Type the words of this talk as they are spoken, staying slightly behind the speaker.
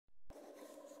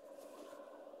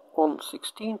On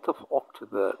 16th of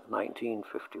October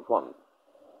 1951,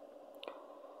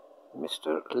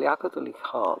 Mr. Liaquat Ali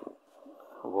Khan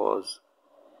was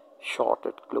shot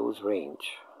at close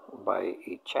range by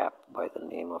a chap by the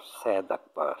name of Syed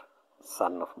Akbar,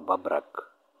 son of Babrak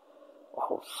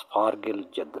of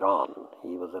Sfargil Jadran.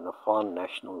 He was an Afghan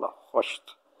national of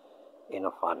Khosht in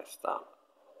Afghanistan.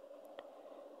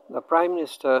 The Prime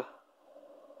Minister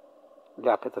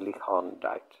Liaquat Ali Khan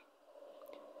died.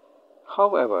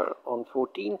 However, on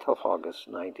 14th of August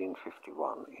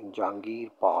 1951, in Jahangir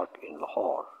Park in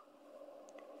Lahore,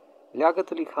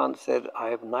 Liaquat Ali Khan said, "I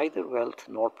have neither wealth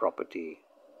nor property,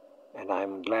 and I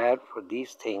am glad, for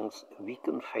these things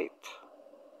weaken faith.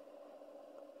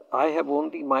 I have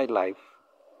only my life,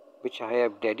 which I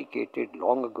have dedicated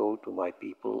long ago to my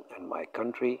people and my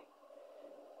country,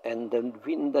 and then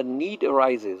when the need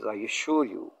arises, I assure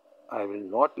you, I will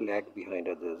not lag behind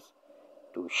others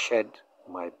to shed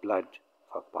my blood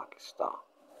for Pakistan."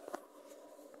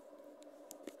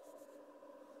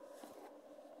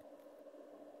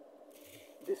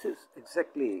 This is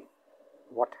exactly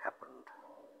what happened.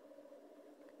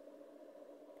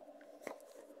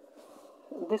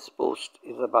 This post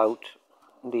is about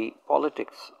the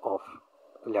politics of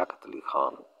Liaquat Ali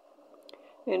Khan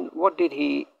and what did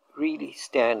he really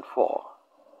stand for.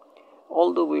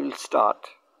 Although we'll start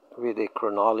with a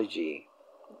chronology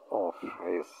of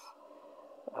his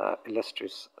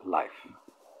illustrious life.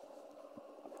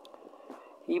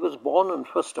 He was born on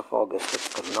 1st of August at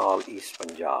Karnal, East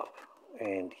Punjab,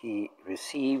 and he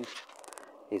received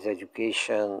his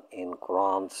education in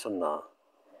Quran, Sunnah,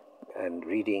 and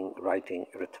reading, writing,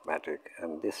 arithmetic,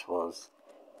 and this was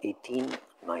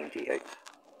 1898.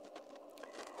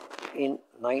 In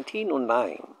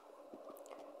 1909,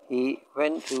 he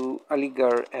went to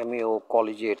Aligarh MAO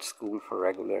Collegiate School for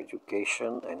Regular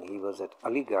Education, and he was at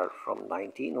Aligarh from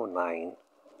 1909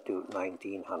 to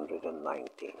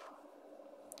 1919.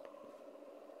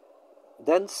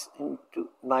 Then in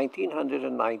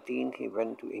 1919, he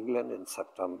went to England in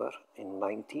September. In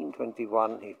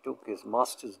 1921, he took his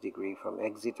master's degree from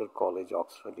Exeter College,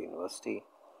 Oxford University,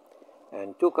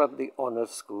 and took up the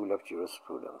Honours School of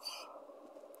Jurisprudence.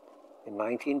 In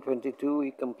 1922, he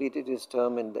completed his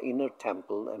term in the Inner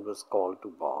Temple and was called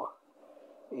to bar.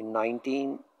 In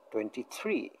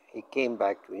 1923, he came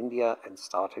back to India and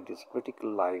started his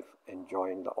political life and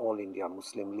joined the All India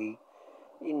Muslim League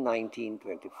in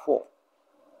 1924.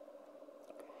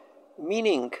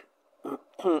 Meaning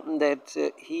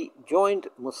that he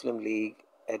joined Muslim League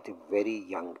at a very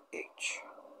young age.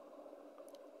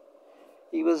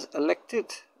 He was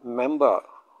elected member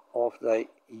of the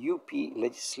UP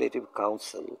Legislative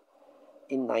Council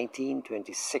in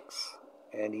 1926,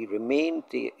 and he remained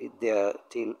there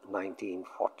till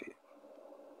 1940.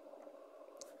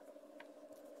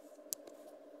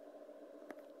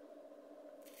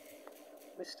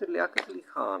 Mr. Liaquat Ali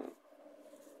Khan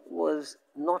was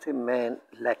not a man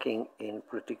lacking in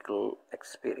political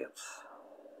experience.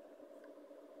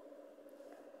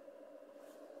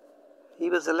 He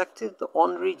was elected the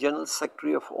Honorary General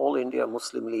Secretary of All India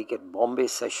Muslim League at Bombay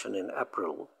session in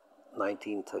April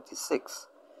 1936,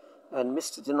 and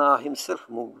Mr. Jinnah himself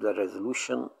moved the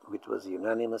resolution, which was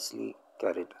unanimously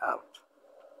carried out.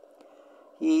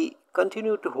 He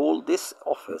continued to hold this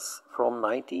office from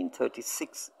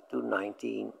 1936 to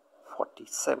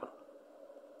 1947.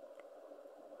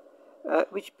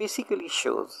 Which basically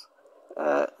shows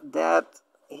that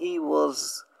he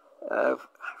was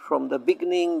from the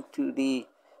beginning to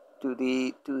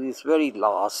his very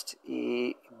last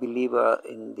a believer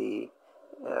in the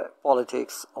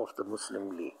politics of the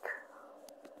Muslim League.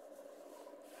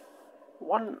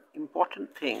 One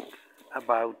important thing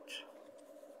about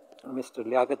Mr.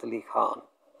 Liaquat Ali Khan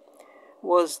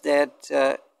was that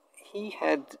he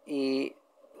had a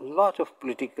lot of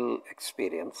political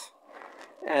experience,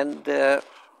 and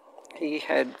he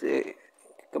had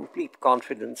complete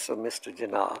confidence of Mr.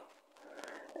 Jinnah.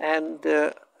 And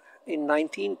in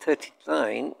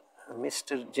 1939,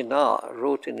 Mr. Jinnah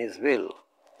wrote in his will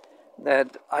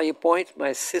that I appoint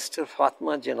my sister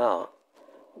Fatma Jinnah,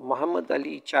 Muhammad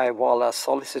Ali Chaiwala,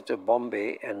 Solicitor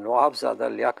Bombay, and Nawabzada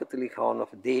Liaquat Ali Khan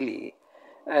of Delhi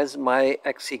as my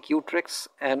executrix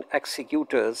and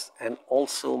executors, and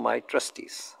also my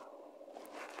trustees.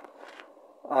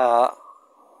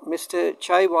 Mr.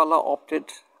 Chaiwala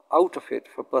opted out of it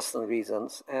for personal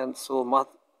reasons, and so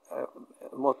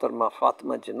Mohtarma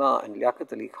Fatima Jinnah and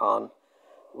Liaquat Ali Khan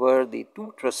were the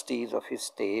two trustees of his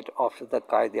state after the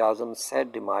Quaid-e-Azam's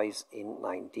sad demise in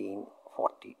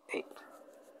 1948.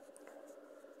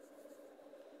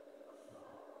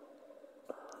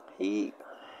 He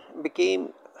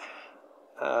became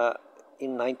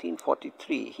in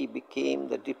 1943, he became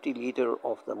the deputy leader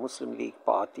of the Muslim League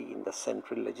Party in the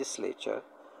Central Legislature,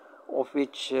 of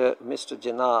which Mr.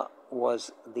 Jinnah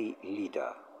was the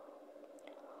leader.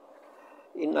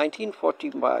 In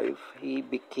 1945, he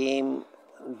became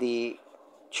the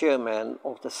chairman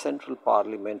of the Central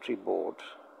Parliamentary Board,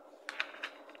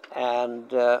 and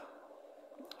Mr.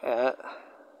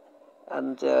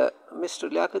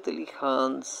 Liaquat Ali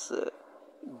Khan's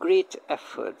great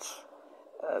efforts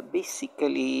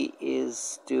basically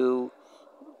is to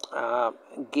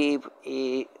give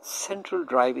a central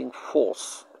driving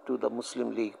force to the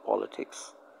Muslim League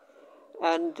politics,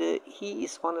 and he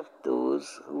is one of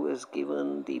those who has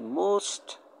given the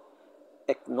most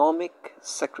economic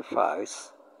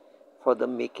sacrifice for the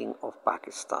making of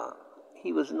Pakistan.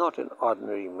 He was not an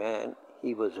ordinary man,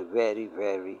 he was a very,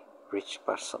 very rich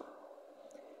person,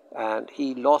 and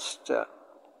he lost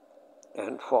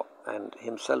and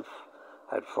himself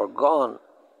had foregone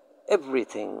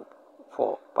everything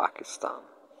for Pakistan.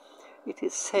 It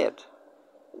is said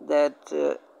that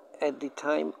at the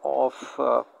time of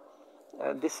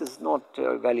this is not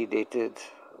validated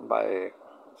by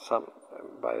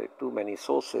too many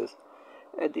sources.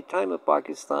 At the time of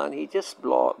Pakistan, he just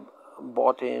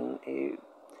bought in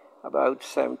about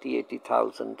 70,000,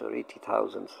 80,000 or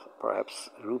 80,000 perhaps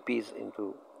rupees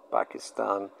into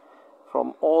Pakistan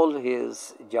from all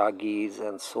his jagirs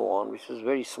and so on, which is a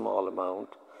very small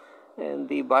amount. And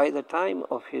by the time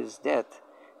of his death,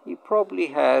 he probably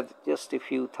had just a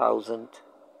few thousand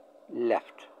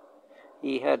left.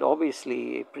 He had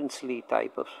obviously a princely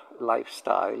type of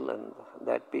lifestyle, and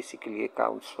that basically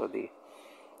accounts for the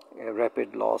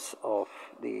rapid loss of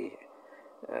the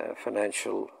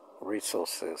financial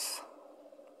resources.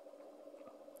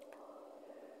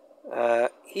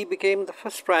 He became the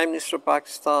first Prime Minister of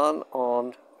Pakistan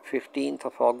on 15th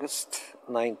of August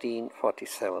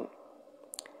 1947,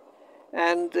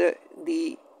 and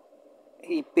he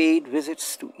paid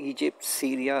visits to Egypt,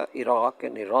 Syria, Iraq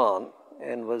and Iran,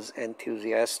 and was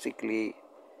enthusiastically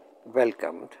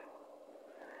welcomed.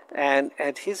 And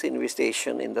at his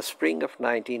invitation in the spring of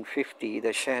 1950, the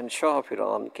Shahanshah of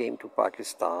Iran came to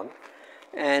Pakistan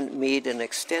and made an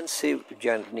extensive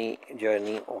journey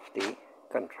of the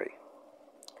country.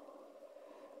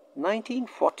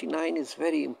 1949 is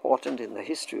very important in the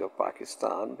history of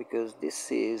Pakistan because this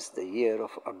is the year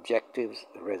of objectives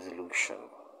resolution.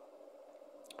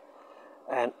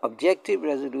 And objective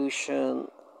resolution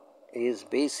is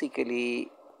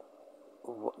basically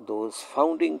those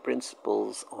founding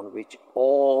principles on which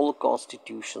all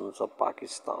constitutions of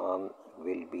Pakistan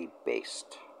will be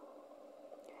based.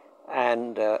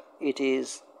 And it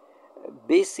is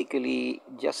basically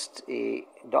just a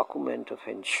document of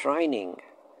enshrining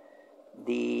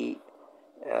the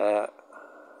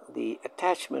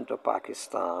attachment of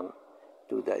Pakistan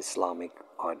to the Islamic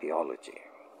ideology.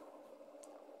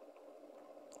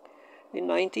 In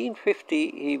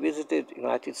 1950, he visited the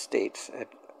United States at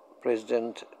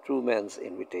President Truman's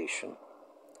invitation,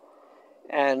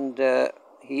 and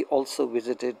he also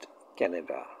visited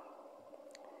Canada.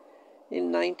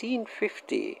 In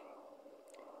 1950,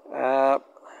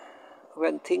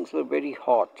 when things were very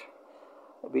hot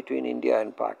between India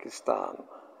and Pakistan,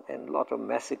 and a lot of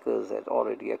massacres had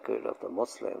already occurred of the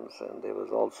Muslims, and there was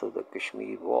also the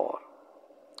Kashmir War,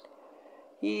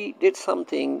 he did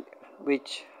something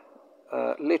which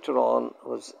later on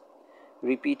was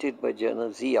repeated by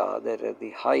Dr.Zia, that at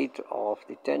the height of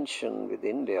the tension with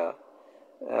India,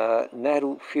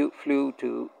 Nehru flew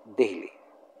to Delhi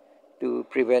to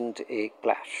prevent a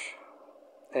clash.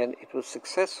 And it was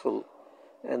successful,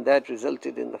 and that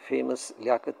resulted in the famous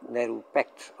Liaquat-Nehru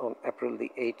Pact on April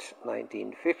the 8th,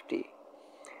 1950,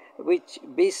 which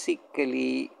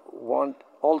basically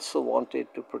also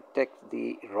wanted to protect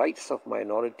the rights of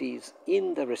minorities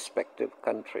in the respective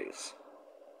countries.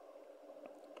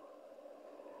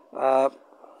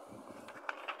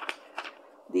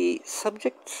 The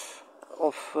subject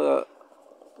of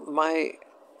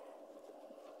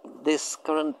this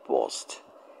current post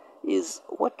is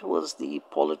what was the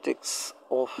politics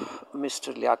of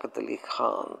Mr. Liaquat Ali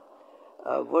Khan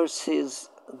versus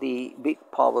the big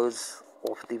powers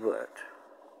of the world.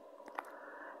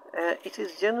 It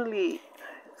is generally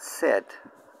said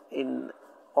in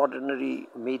ordinary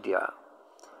media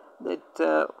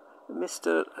that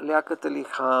Mr. Liaquat Ali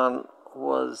Khan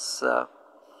was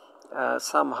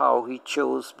somehow he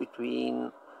chose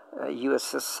between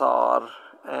USSR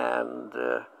and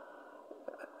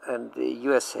the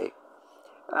USA,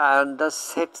 and thus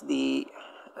set the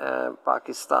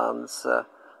Pakistan's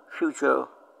future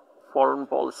foreign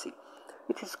policy.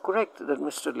 It is correct that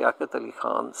Mr. Liaquat Ali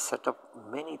Khan set up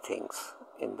many things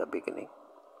in the beginning.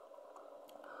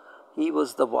 He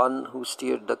was the one who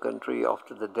steered the country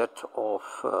after the death of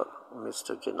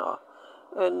Mr. Jinnah.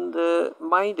 And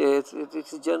my days, it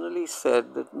is generally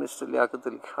said that Mr. Liaquat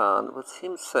Ali Khan was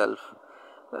himself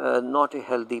not a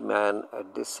healthy man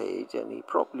at this age, and he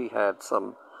probably had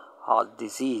some heart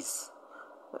disease,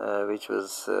 which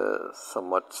was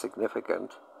somewhat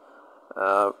significant,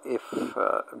 if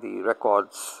the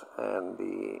records and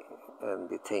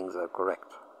the things are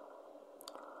correct.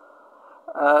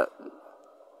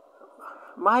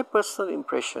 My personal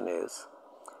impression is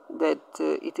that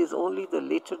it is only the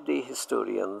later day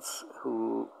historians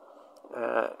who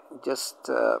just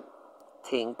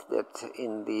think that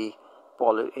in the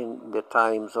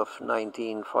times of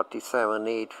 1947,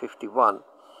 851,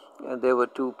 there were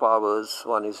two powers,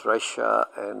 one is Russia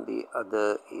and the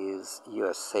other is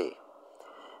USA.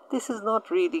 This is not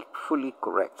really fully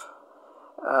correct.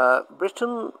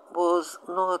 Britain was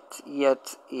not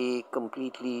yet a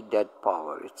completely dead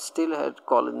power. It still had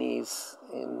colonies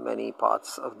in many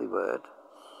parts of the world,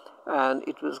 and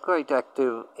it was quite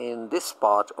active in this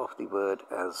part of the world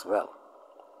as well.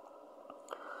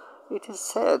 It is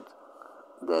said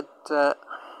that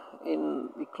in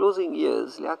the closing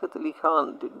years, Liaquat Ali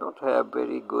Khan did not have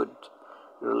very good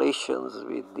relations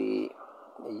with the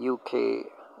UK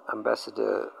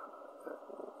ambassador,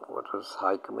 what was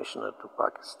High Commissioner to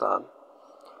Pakistan,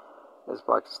 as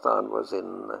Pakistan was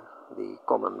in the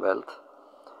Commonwealth,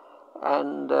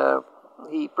 and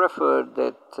he preferred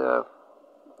that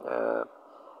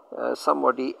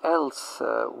somebody else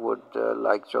would,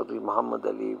 like Chaudhry Muhammad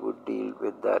Ali, would deal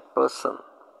with that person.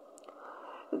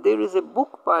 There is a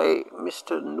book by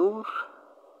Mr. Nur,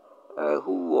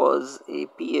 who was a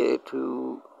PA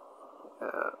to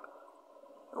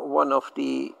one of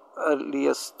the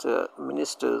earliest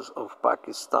ministers of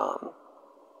Pakistan,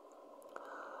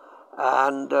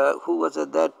 and who was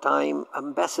at that time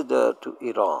ambassador to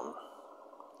Iran.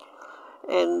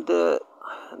 And there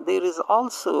was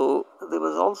also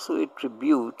a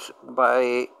tribute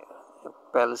by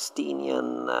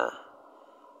Palestinian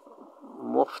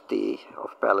Mufti of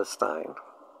Palestine,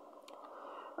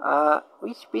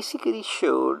 which basically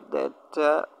showed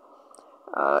that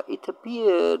it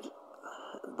appeared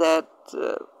that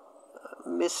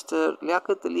Mr.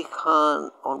 Liaquat Ali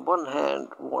Khan, on one hand,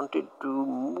 wanted to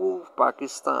move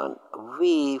Pakistan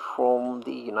away from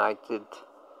the United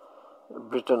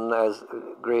Britain, as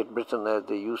Great Britain as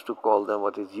they used to call them,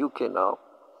 what is UK now,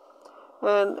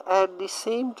 and at the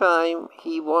same time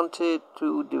he wanted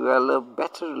to develop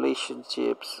better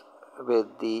relationships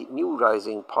with the new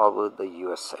rising power, the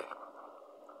USA.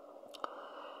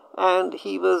 And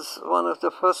he was one of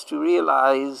the first to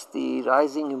realize the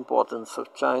rising importance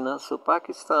of China. So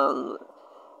Pakistan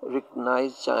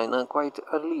recognized China quite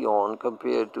early on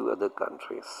compared to other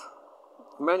countries.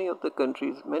 Many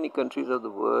countries of the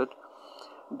world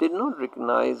did not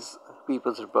recognize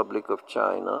People's Republic of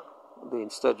China. They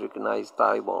instead recognized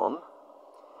Taiwan,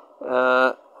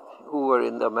 who were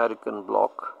in the American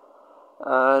bloc,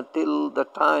 till the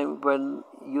time when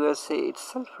USA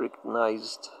itself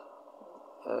recognized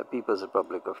People's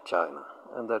Republic of China,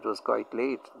 and that was quite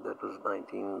late. That was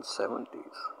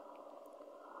 1970s.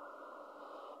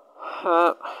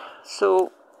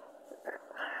 So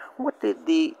what did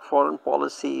the foreign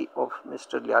policy of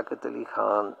Mr. Liaquat Ali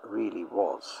Khan really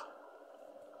was?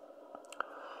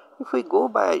 If we go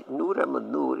by Nur Ahmed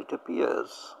Nur, it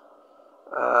appears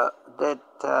that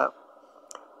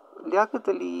Liaquat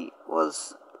Ali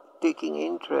was taking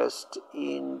interest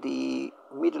in the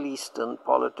Middle Eastern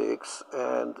politics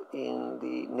and in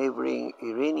the neighboring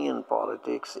Iranian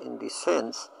politics, in the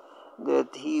sense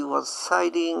that he was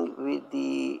siding with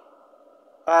the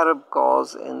Arab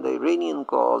cause and the Iranian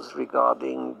cause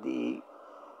regarding the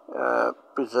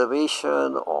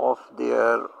preservation of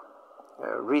their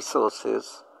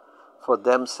resources for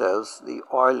themselves, the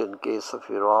oil in case of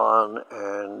Iran,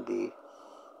 and the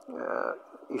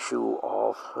issue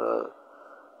of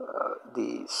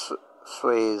the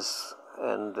Suez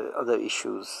and other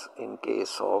issues in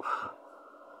case of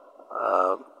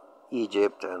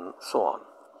Egypt and so on.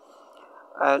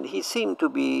 And he seemed to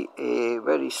be a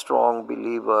very strong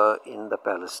believer in the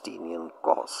Palestinian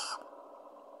cause.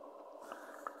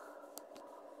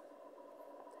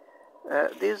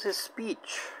 There's a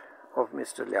speech of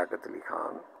Mr. Liaquat Ali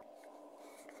Khan.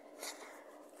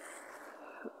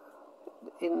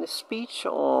 In a speech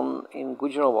in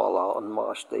Gujranwala on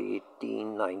March the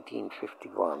 18th,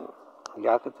 1951,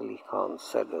 Liaquat Ali Khan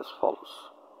said as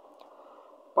follows: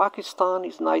 Pakistan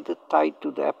is neither tied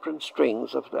to the apron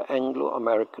strings of the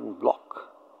Anglo-American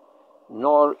bloc,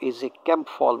 nor is a camp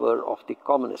follower of the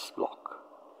communist bloc.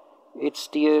 It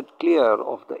steered clear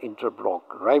of the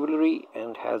inter-bloc rivalry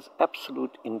and has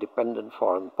absolute independent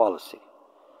foreign policy.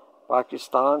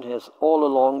 Pakistan has all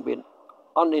along been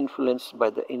uninfluenced by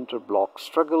the inter-bloc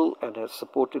struggle and has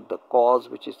supported the cause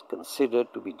which is considered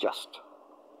to be just.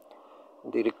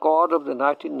 The record of the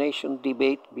United Nations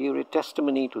debate bears a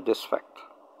testimony to this fact.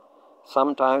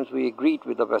 Sometimes we agreed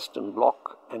with the Western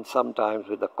Bloc and sometimes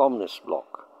with the Communist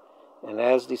Bloc, and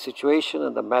as the situation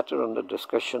and the matter under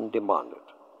discussion demanded.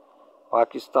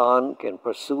 Pakistan can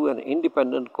pursue an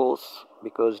independent course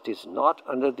because it is not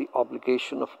under the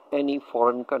obligation of any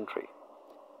foreign country.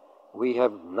 We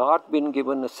have not been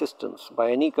given assistance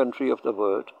by any country of the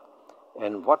world,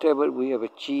 and whatever we have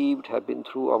achieved have been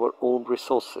through our own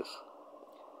resources.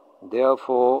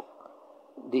 Therefore,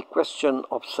 the question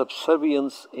of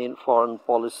subservience in foreign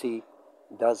policy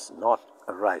does not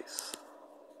arise.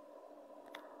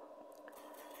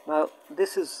 Now,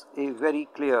 this is a very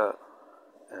clear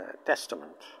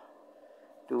testament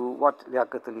to what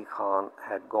Liaquat Ali Khan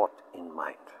had got in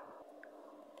mind.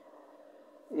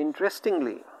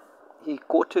 Interestingly, he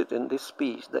quoted in this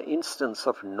speech the instance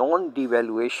of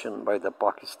non-devaluation by the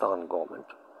Pakistan government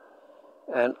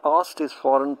and asked his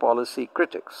foreign policy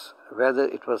critics whether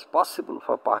it was possible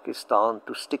for Pakistan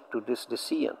to stick to this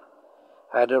decision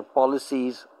had her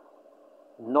policies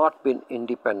not been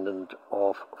independent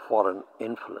of foreign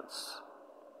influence.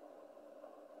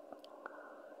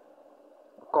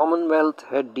 Commonwealth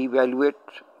had devalued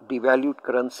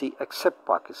currency except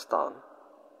Pakistan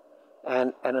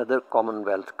and another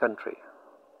Commonwealth country.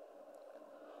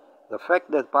 The fact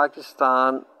that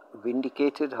Pakistan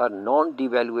vindicated her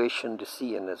non-devaluation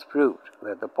decision has proved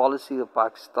that the policies of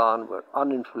Pakistan were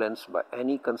uninfluenced by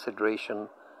any consideration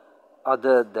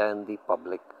other than the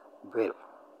public will.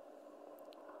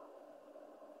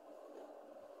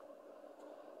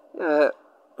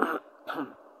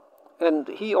 And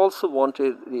he also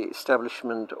wanted the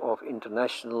establishment of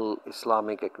International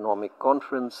Islamic Economic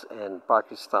Conference and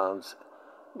Pakistan's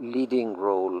leading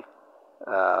role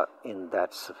in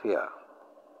that sphere.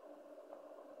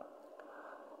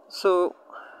 So,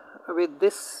 with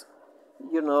this,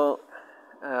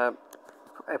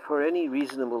 for any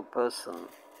reasonable person,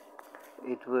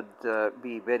 it would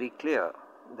be very clear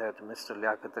that Mr.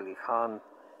 Liaquat Ali Khan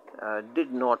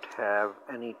did not have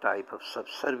any type of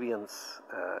subservience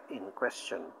in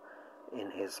question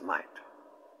in his mind.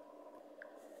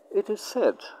 It is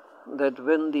said that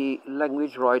when the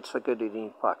Language Rights Academy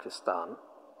in Pakistan,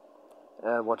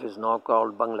 what is now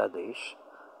called Bangladesh,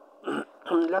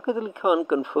 Liaquat Ali Khan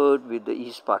conferred with the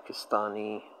East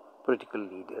Pakistani political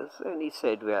leaders, and he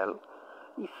said, well,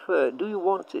 if do you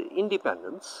want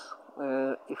independence?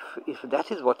 If that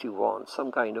is what you want,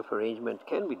 some kind of arrangement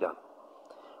can be done.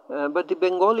 But the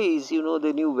Bengalis,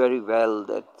 they knew very well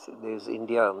that there's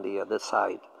India on the other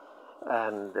side,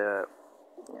 and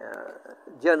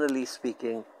generally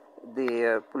speaking,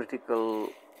 their political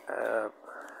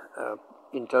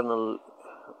internal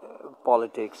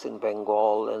politics in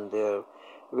Bengal and their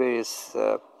various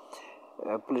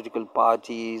political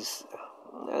parties,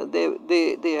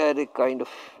 they had a kind of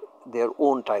their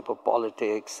own type of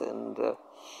politics, and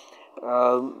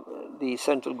the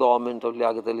central government of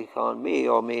Liaquat Ali Khan may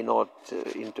or may not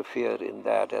interfere in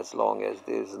that as long as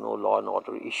there is no law and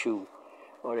order issue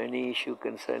or any issue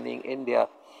concerning India.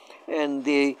 And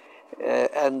the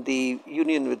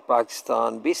union with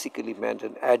Pakistan basically meant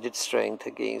an added strength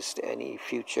against any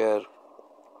future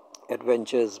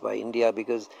adventures by India,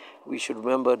 because we should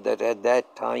remember that at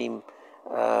that time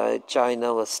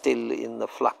China was still in the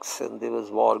flux and there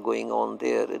was war going on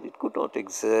there, and it could not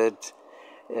exert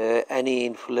any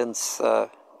influence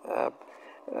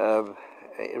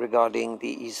regarding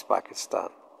the East Pakistan.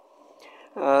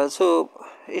 So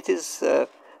it is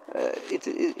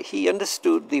he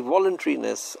understood the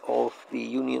voluntariness of the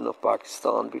union of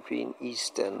Pakistan between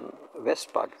East and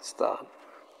West Pakistan,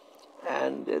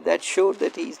 and that showed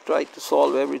that he tried to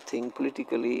solve everything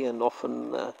politically and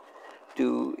often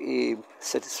to a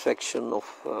satisfaction of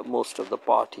most of the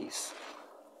parties.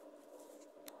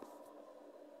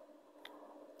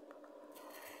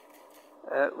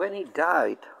 When he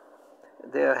died,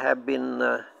 there have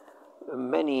been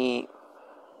many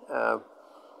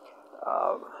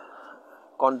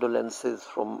condolences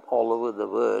from all over the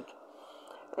world,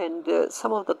 and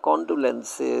some of the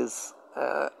condolences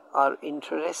are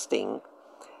interesting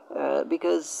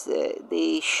because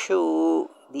they show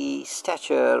the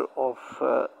stature of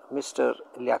Mr.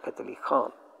 Liaquat Ali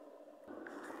Khan.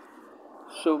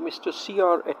 So Mr.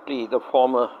 C.R. Attlee, the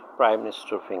former Prime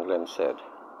Minister of England, said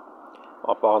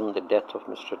upon the death of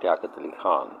Mr. Liaquat Ali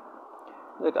Khan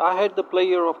that I had the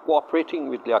pleasure of cooperating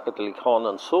with Liaquat Ali Khan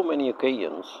on so many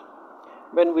occasions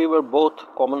when we were both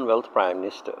Commonwealth Prime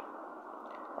Minister.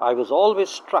 I was always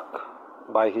struck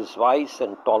by his wise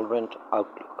and tolerant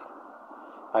outlook.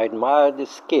 I admired the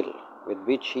skill with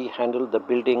which he handled the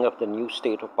building of the new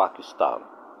state of Pakistan.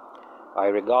 I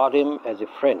regard him as a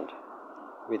friend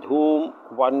with whom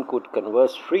one could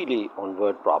converse freely on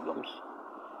word problems.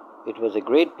 It was a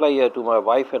great pleasure to my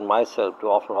wife and myself to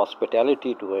offer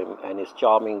hospitality to him and his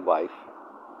charming wife.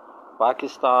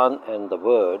 Pakistan and the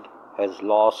world has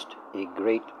lost a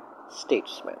great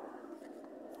statesman.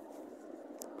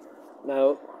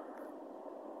 Now,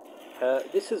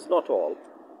 this is not all.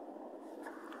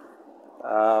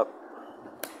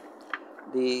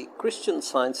 The Christian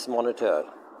Science Monitor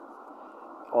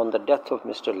on the death of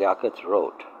Mr. Liaquat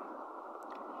wrote,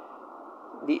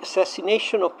 "The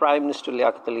assassination of Prime Minister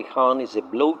Liaquat Ali Khan is a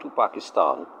blow to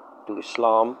Pakistan, to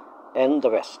Islam and the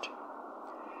West.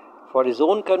 For his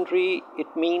own country,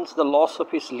 it means the loss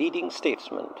of his leading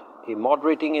statesman, a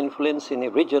moderating influence in a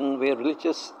region where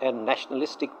religious and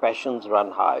nationalistic passions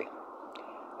run high,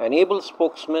 an able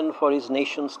spokesman for his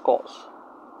nation's cause.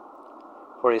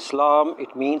 For Islam,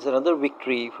 it means another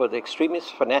victory for the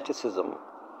extremist fanaticism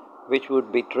which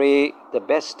would betray the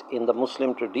best in the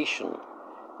Muslim tradition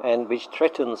and which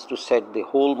threatens to set the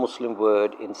whole Muslim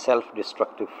world in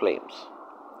self-destructive flames.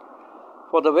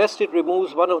 For the West, it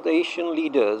removes one of the Asian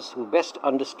leaders who best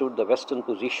understood the Western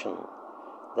position,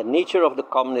 the nature of the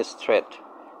communist threat,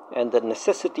 and the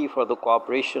necessity for the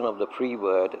cooperation of the free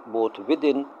world, both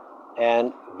within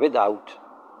and without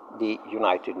the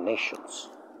United Nations."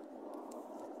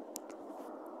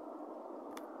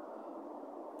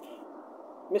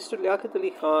 Mr. Liaquat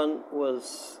Ali Khan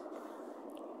was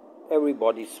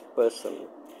everybody's person,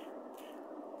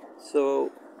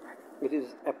 so it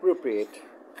is appropriate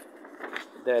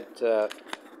that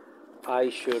I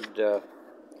should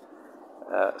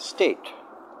state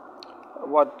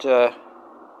what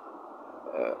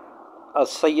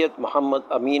Syed Muhammad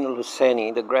Amin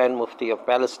al-Hussaini, the Grand Mufti of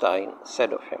Palestine,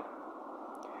 said of him.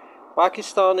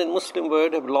 "Pakistan and Muslim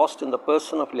world have lost in the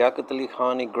person of Liaquat Ali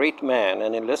Khan a great man,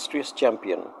 an illustrious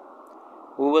champion,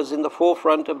 who was in the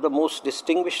forefront of the most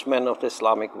distinguished men of the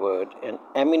Islamic world and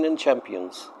eminent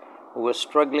champions who were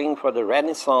struggling for the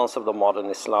renaissance of the modern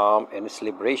Islam and its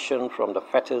liberation from the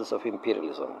fetters of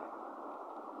imperialism.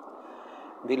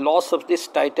 The loss of this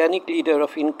titanic leader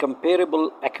of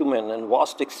incomparable acumen and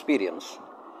vast experience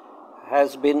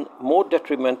has been more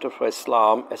detrimental for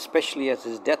Islam, especially as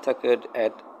his death occurred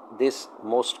at this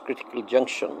most critical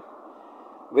junction,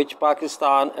 which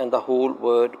Pakistan and the whole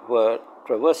world were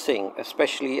traversing,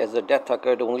 especially as the death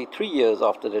occurred only 3 years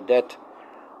after the death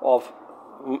of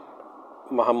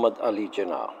Muhammad Ali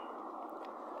Jinnah.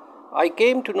 I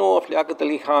came to know of Liaquat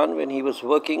Ali Khan when he was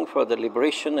working for the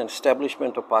liberation and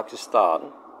establishment of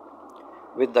Pakistan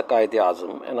with the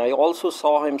Quaid-e-Azam, and I also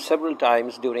saw him several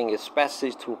times during his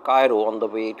passage through Cairo on the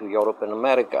way to Europe and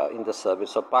America in the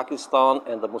service of Pakistan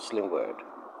and the Muslim world.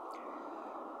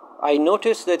 I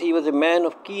noticed that he was a man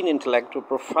of keen intellect, of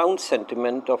profound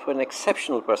sentiment, of an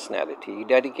exceptional personality. He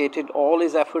dedicated all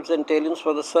his efforts and talents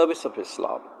for the service of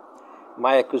Islam.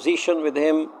 My acquisition with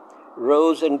him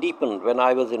rose and deepened when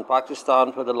I was in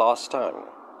Pakistan for the last time.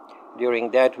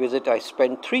 During that visit, I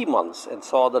spent 3 months and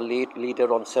saw the late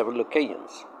leader on several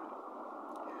occasions.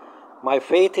 My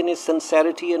faith in his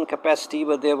sincerity and capacity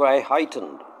were thereby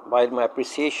heightened, while my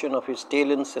appreciation of his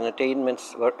talents and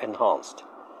attainments were enhanced.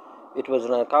 It was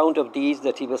on account of these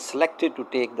that he was selected to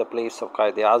take the place of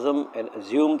Quaid-e-Azam and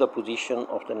assume the position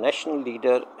of the national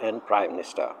leader and Prime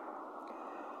Minister.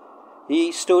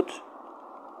 He stood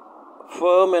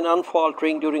firm and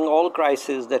unfaltering during all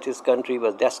crises that his country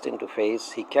was destined to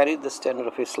face. He carried the standard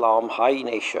of Islam high in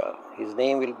Asia. His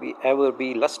name will ever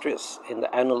be illustrious in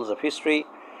the annals of history,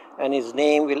 and his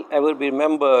name will ever be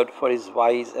remembered for his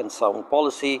wise and sound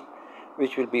policy,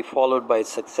 which will be followed by his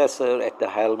successor at the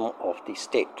helm of the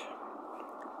state."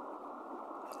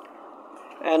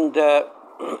 And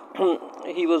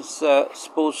he was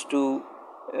supposed to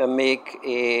make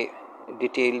a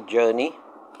detailed journey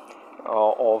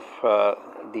of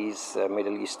these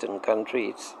Middle Eastern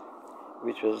countries,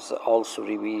 which was also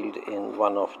revealed in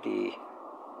one of the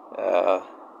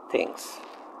things.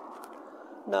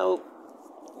 Now,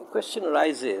 the question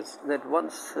arises that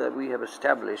once we have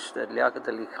established that Liaquat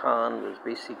Ali Khan was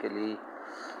basically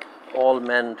all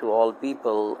men to all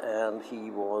people, and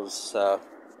he was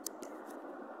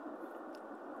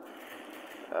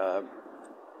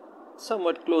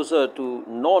somewhat closer to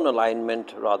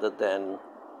non-alignment rather than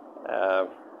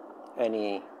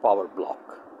any power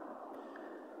block.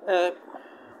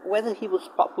 Whether he was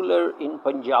popular in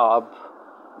Punjab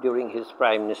during his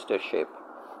prime ministership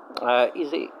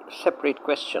is a separate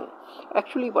question.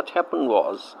 Actually, what happened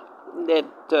was that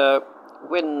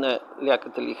when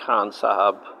Liaquat Ali Khan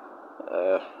Sahab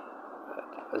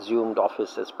assumed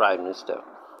office as Prime Minister,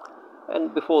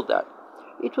 and before that,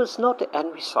 it was not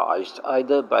envisaged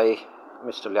either by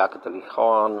Mr. Liaquat Ali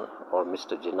Khan or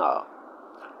Mr. Jinnah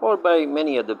or by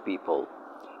many other people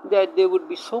that there would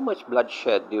be so much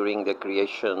bloodshed during the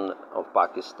creation of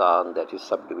Pakistan, that is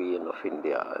subdivision of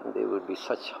India, and there would be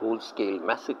such whole-scale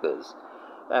massacres,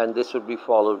 and this would be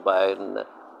followed by an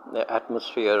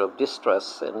atmosphere of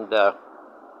distress, and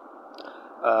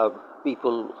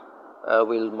people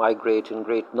will migrate in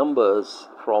great numbers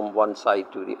from one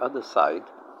side to the other side,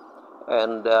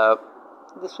 and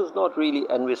this was not really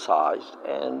envisaged.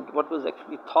 And what was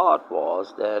actually thought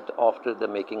was that after the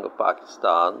making of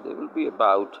Pakistan, there will be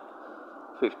about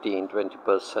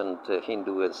 15–20%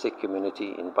 Hindu and Sikh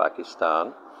community in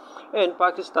Pakistan. And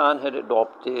Pakistan had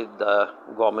adopted the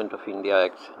Government of India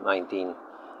Act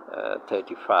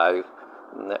 1935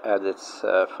 as its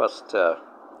first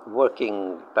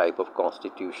working type of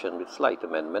constitution with slight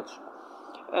amendments.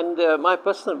 And my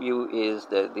personal view is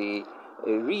that the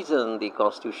reason the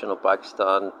Constitution of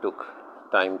Pakistan took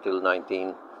time till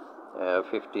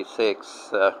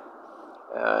 1956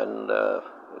 and it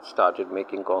started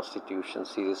making constitution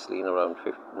seriously in around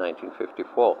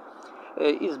 1954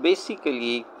 is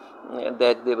basically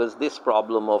that there was this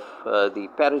problem of the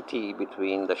parity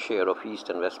between the share of East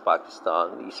and West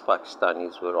Pakistan. The East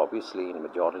Pakistanis were obviously in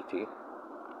majority,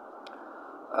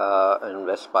 and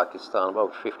West Pakistan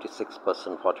about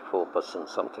 56%, 44%,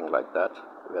 something like that.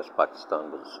 West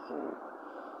Pakistan was in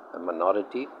a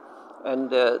minority. And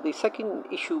the second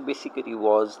issue basically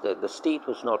was that the state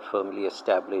was not firmly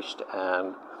established,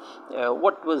 and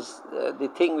what was the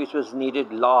thing which was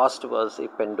needed last was a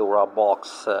Pandora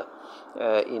box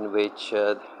in which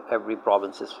every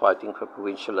province is fighting for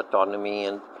provincial autonomy.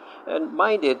 And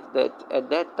mind it that at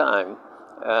that time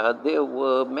there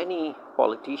were many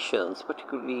politicians,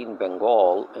 particularly in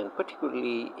Bengal and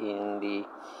particularly in the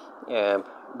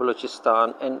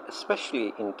Balochistan and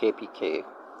especially in KPK,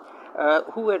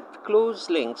 who had close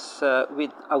links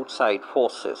with outside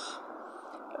forces.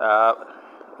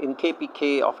 In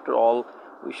KPK, after all,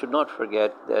 we should not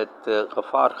forget that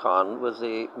Ghaffar Khan was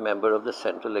a member of the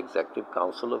Central Executive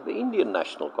Council of the Indian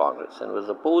National Congress and was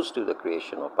opposed to the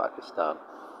creation of Pakistan.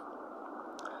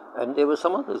 And there were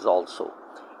some others also.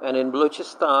 And in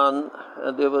Balochistan,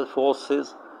 there were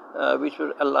forces which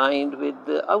were aligned with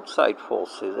the outside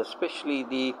forces, especially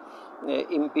the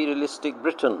imperialistic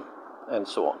Britain and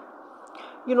so on.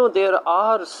 You know, there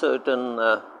are certain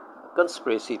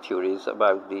conspiracy theories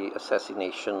about the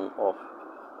assassination of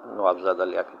Nawabzada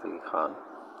Liaquat Ali Khan.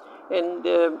 And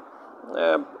the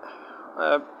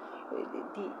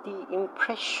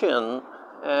impression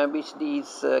which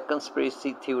these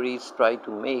conspiracy theories try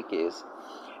to make is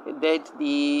that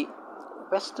the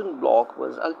Western Bloc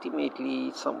was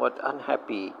ultimately somewhat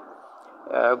unhappy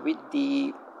with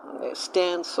the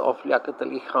stance of Liaquat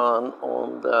Ali Khan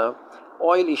on the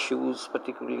oil issues,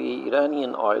 particularly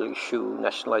Iranian oil issue,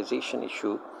 nationalization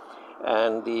issue,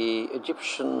 and the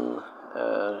Egyptian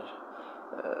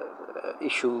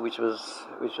issue which was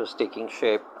taking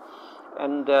shape.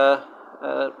 And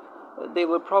they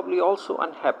were probably also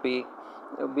unhappy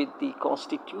with the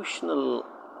constitutional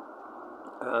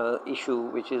issue,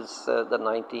 which is the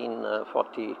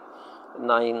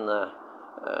 1949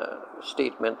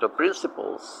 Statement of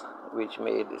Principles, which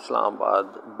made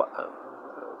Islamabad,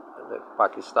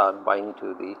 Pakistan, bind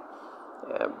to the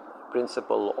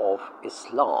principle of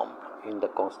Islam in the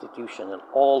constitution and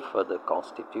all further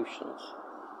constitutions.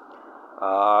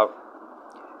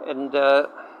 And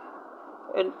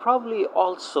probably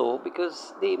also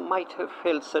because they might have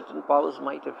felt, certain powers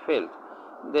might have felt,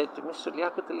 that Mr.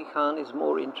 Liaquat Ali Khan is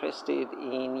more interested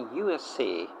in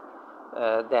USA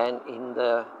than in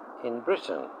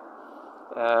Britain.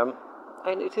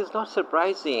 And it is not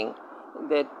surprising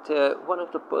that one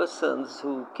of the persons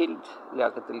who killed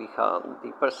Liaquat Ali Khan,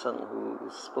 the person who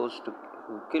is supposed to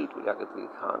who killed Liaquat Ali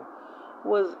Khan,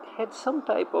 had some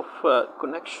type of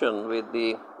connection with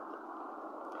the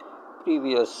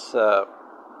previous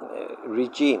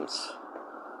regimes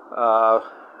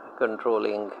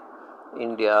controlling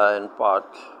India and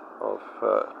part of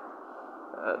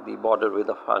the border with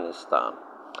Afghanistan.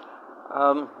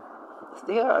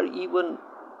 There are even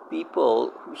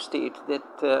people who state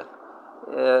that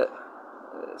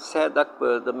Syed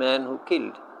Akbar, the man who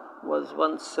killed, was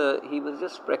once, he was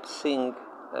just practicing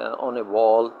on a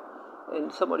wall,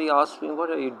 and somebody asked him,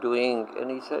 "What are you doing?" And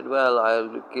he said, "Well,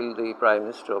 I'll kill the Prime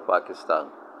Minister of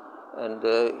Pakistan." and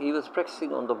he was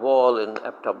practicing on the wall in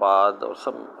Abbottabad or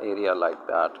some area like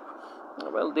that.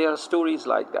 Well, there are stories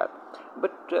like that.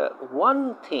 But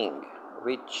one thing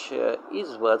which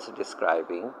is worth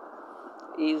describing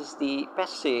is the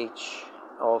passage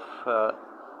of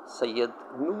Syed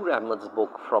Nur Ahmed's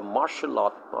book From Martial Law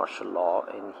to Martial Law,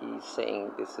 and he's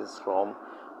saying this is from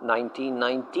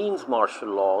 1919's martial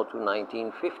law to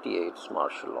 1958's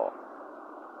martial law.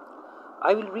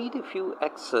 I will read a few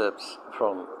excerpts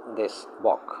from this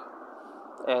book,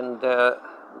 and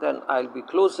then I'll be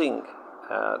closing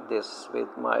this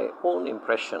with my own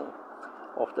impression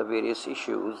of the various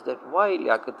issues, that why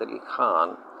Liaquat Ali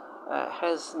Khan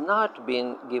has not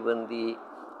been given the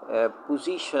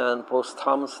position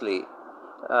posthumously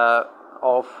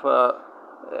of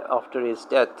after his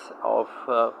death of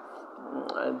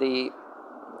the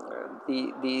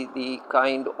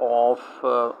kind of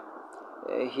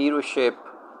heroship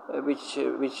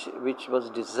which was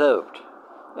deserved.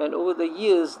 And over the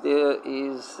years there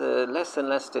is less and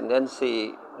less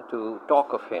tendency to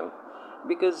talk of him,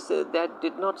 because that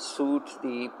did not suit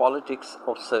the politics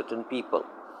of certain people.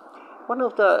 One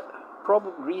of the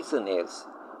probable reason is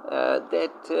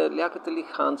that Liaquat Ali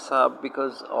Khan Sahab,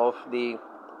 because of the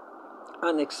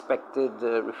unexpected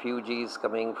refugees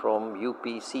coming from UP,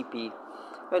 CP,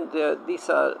 and these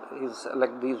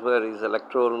were his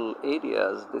electoral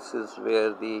areas. This is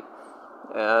where the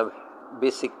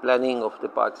basic planning of the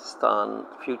Pakistan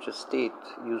future state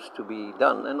used to be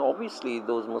done. And obviously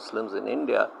those Muslims in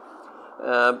India,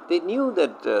 they knew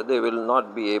that they will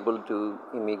not be able to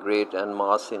immigrate en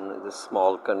masse in this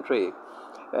small country,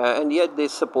 and yet they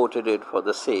supported it for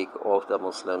the sake of the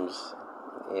Muslims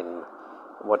in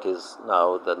what is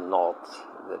now the north,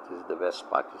 that is the West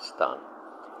Pakistan.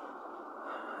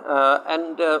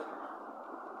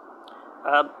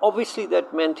 Obviously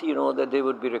that meant, that they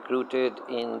would be recruited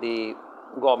in the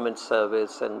government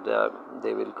service, and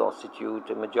they will constitute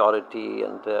a majority,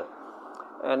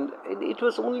 and it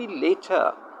was only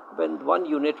later, when one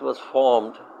unit was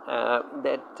formed,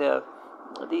 that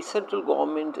the central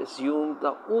government assumed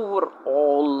the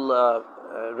overall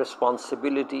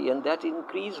responsibility, and that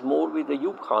increased more with the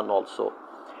Ayub Khan also,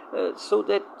 so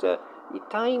that the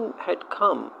time had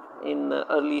come in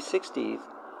early 60s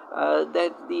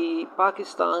that the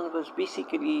Pakistan was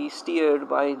basically steered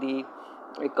by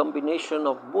a combination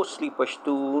of mostly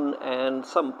Pashtun and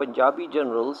some Punjabi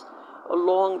generals,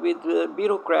 along with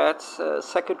bureaucrats,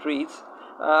 secretaries,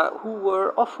 who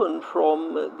were often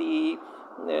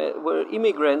were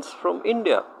immigrants from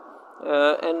India,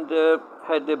 and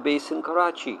had a base in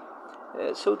Karachi.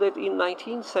 So that in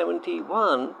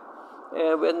 1971,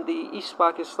 when the East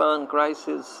Pakistan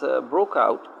crisis broke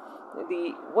out,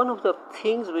 one of the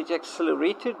things which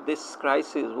accelerated this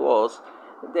crisis was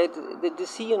that the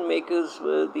decision makers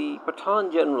were the Pathan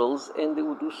generals and the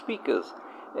Urdu speakers.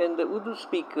 And the Urdu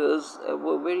speakers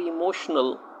were very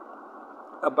emotional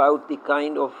about the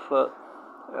kind of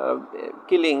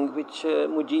killing which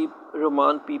Mujib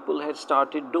Rahman people had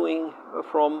started doing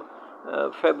from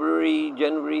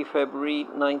January, February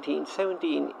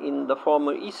 1917 in the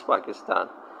former East Pakistan.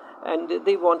 And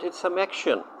they wanted some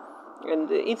action.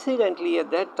 And incidentally, at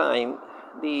that time,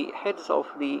 the heads of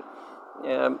the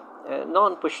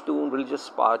non-Pashtun religious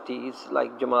parties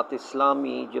like Jamaat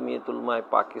Islami, Jamiat Ulama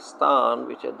Pakistan,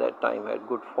 which at that time had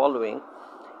good following,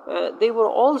 they were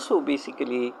also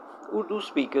basically Urdu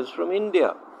speakers from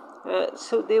India.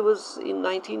 So there was, in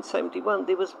 1971,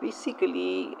 there was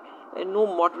basically no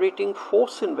moderating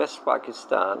force in West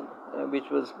Pakistan,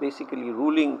 which was basically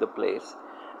ruling the place.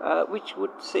 Which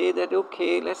would say that,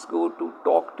 okay, let's go to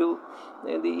talk to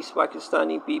the East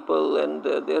Pakistani people and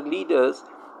their leaders,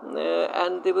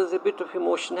 and there was a bit of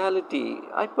emotionality.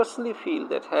 I personally feel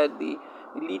that had the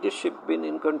leadership been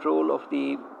in control of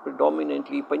the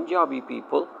predominantly Punjabi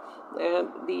people,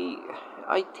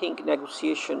 I think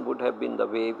negotiation would have been the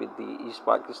way with the East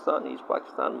Pakistan. East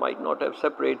Pakistan might not have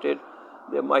separated.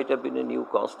 There might have been a new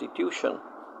constitution.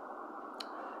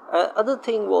 Other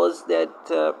thing was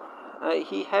that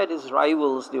he had his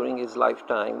rivals during his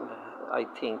lifetime, I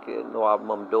think Nawab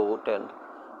Mamdot, and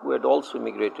who had also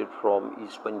immigrated from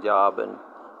East Punjab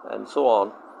and so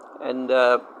on, and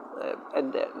that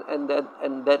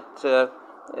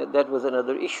was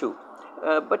another issue.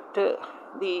 But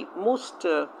the most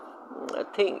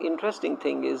interesting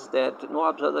thing is that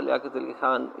Nawab Zada Liaquat Ali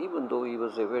Khan, even though he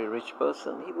was a very rich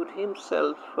person, he would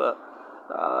himself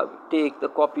take the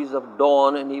copies of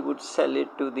Dawn and he would sell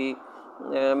it to the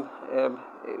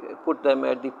put them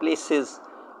at the places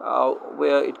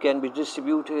where it can be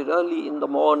distributed early in the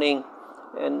morning,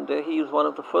 and he is one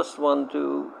of the first one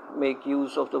to make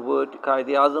use of the word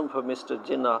Qaid-e-Azam for Mr.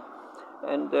 Jinnah,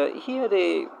 and he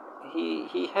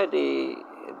had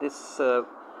this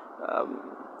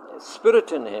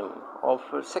spirit in him of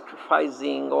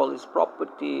sacrificing all his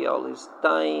property, all his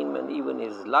time, and even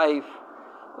his life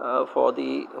for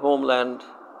the homeland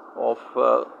of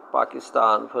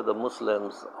Pakistan, for the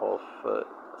Muslims of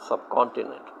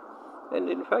subcontinent. And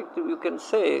in fact, you can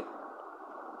say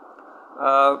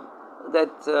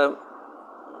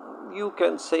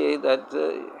that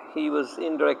he was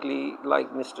indirectly,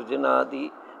 like Mr. Jinnah,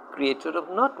 the creator of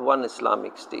not one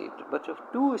Islamic state, but of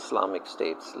two Islamic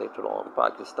states later on,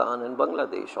 Pakistan and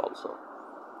Bangladesh also.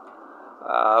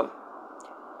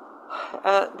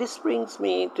 This brings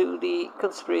me to the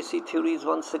conspiracy theories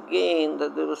once again,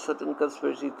 that there were certain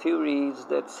conspiracy theories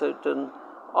that certain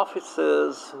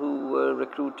officers who were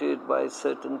recruited by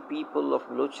certain people of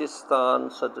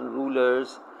Balochistan, certain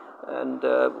rulers, and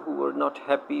who were not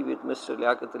happy with Mr.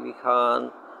 Liaquat Ali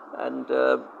Khan, and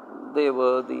they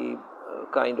were the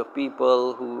kind of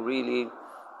people who really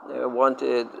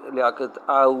wanted Liaquat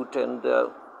out, and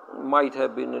might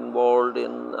have been involved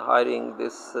in hiring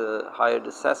this hired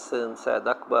assassin, Syed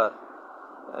Akbar,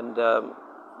 and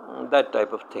that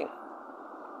type of thing.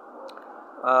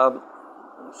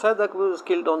 Syed Akbar was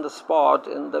killed on the spot,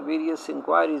 and the various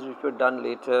inquiries which were done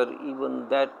later, even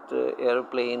that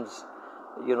airplanes,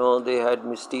 they had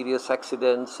mysterious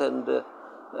accidents, and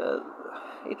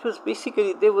it was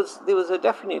basically, there was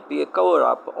definitely a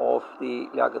cover-up of the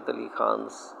Liaquat Ali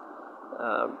Khan's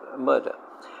murder.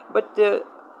 But the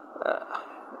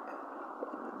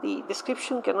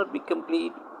description cannot be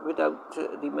complete without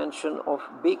the mention of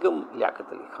Begum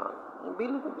Liaquat Ali Khan.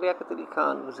 Begum Liaquat Ali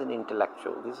Khan was an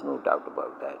intellectual, there's no doubt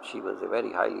about that. She was a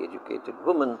very highly educated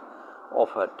woman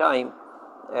of her time,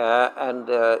 and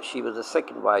she was the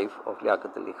second wife of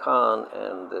Liaquat Ali Khan,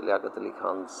 and Liaquat Ali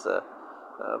Khan's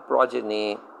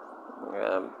progeny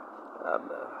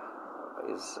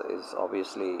is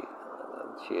obviously,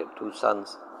 she had two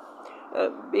sons.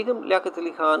 Begum Liaquat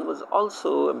Ali Khan was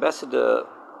also ambassador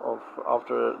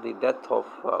after the death of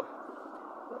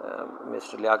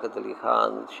Mr. Liaquat Ali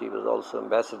Khan. She was also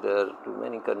ambassador to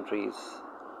many countries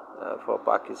for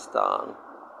Pakistan.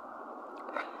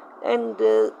 And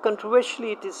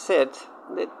controversially it is said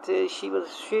that she was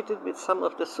associated with some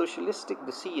of the socialistic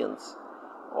decisions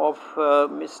of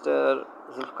Mr.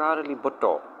 Zulfikar Ali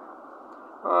Bhutto.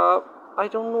 I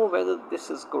don't know whether this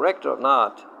is correct or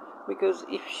not, because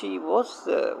if she was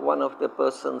one of the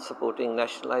persons supporting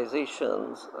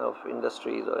nationalizations of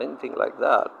industries or anything like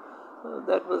that,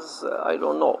 that was, I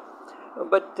don't know.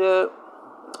 But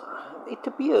it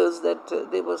appears that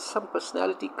there was some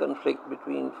personality conflict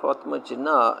between Fatima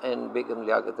Jinnah and Begum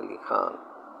Liaquat Ali Khan.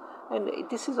 And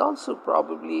this is also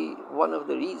probably one of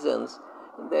the reasons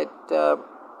that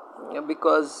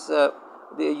because the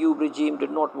Ayub regime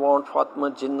did not want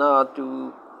Fatima Jinnah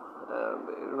to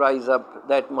rise up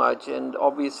that much, and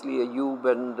obviously Ayub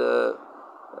and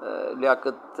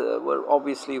Liaquat were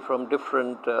obviously from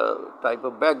different type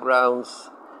of backgrounds,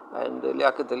 and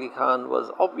Liaquat Ali Khan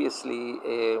was obviously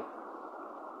a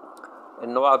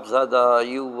Nawabzada.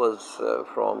 Ayub was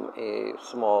from a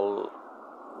small,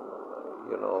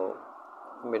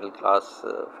 middle class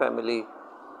family,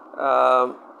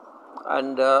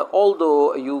 and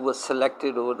although Ayub was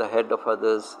selected over the head of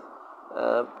others,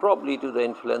 probably to the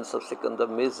influence of Sikandar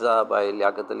Mirza by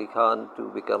Liaquat Ali Khan to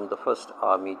become the first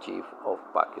army chief of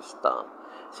Pakistan.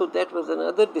 So that was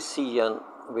another decision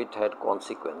which had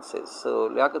consequences. So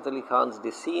Liaquat Ali Khan's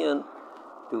decision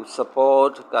to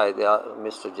support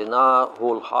Mr. Jinnah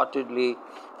wholeheartedly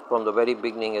from the very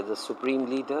beginning as the supreme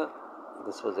leader,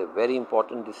 this was a very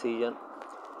important decision.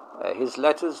 His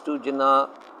letters to Jinnah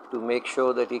to make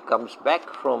sure that he comes back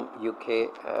from UK,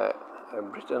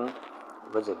 Britain,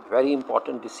 was a very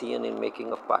important decision in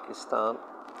making of Pakistan.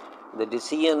 The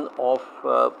decision of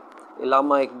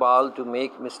Allama Iqbal to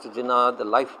make Mr. Jinnah the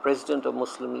life president of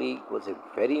Muslim League was a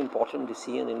very important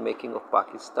decision in making of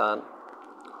Pakistan.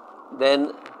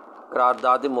 Then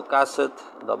Qaraardad-e-Muqasid,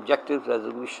 the objective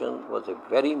resolution, was a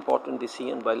very important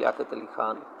decision by Liaquat Ali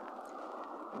Khan.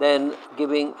 Then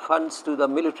giving funds to the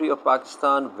military of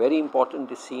Pakistan, very important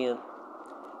decision.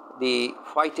 The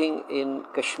fighting in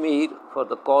Kashmir for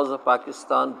the cause of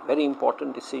Pakistan, very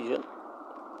important decision.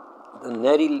 The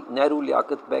Nehru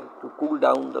Liaquat Beg to cool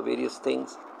down the various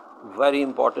things, very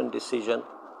important decision.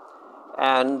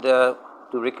 And to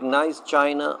recognize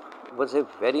China was a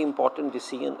very important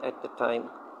decision at the time.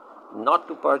 Not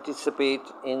to participate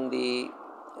in the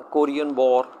Korean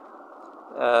War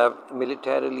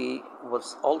militarily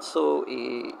was also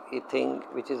a thing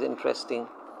which is interesting.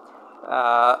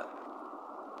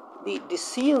 The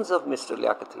decisions of Mr.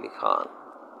 Liaquat Ali Khan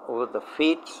over the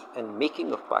fate and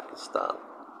making of Pakistan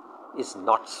is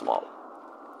not small.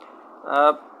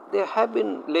 There have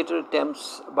been later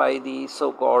attempts by the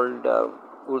so-called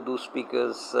Urdu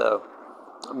speakers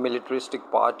militaristic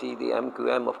party, the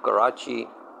MQM of Karachi,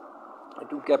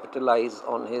 to capitalize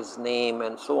on his name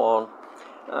and so on.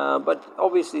 But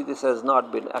obviously this has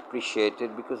not been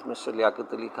appreciated, because Mr.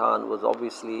 Liaquat Ali Khan was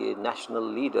obviously a national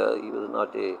leader. He was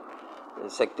not a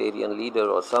sectarian leader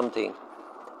or something.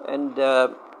 And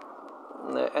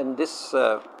this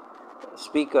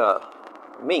speaker,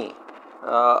 me,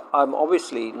 I'm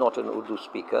obviously not an Urdu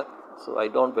speaker, so I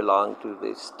don't belong to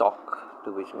the stock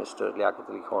to which Mr. Liaquat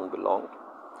Ali Khan belonged.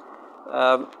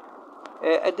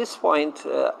 At this point,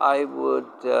 I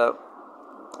would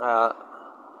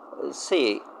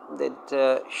say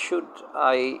that should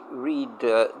I read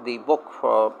the book,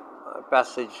 for a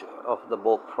passage of the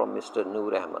book from Mr.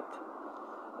 Nur Ahmed,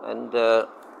 and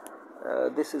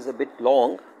this is a bit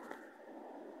long,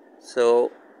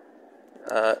 so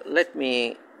let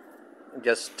me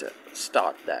just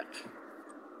start that.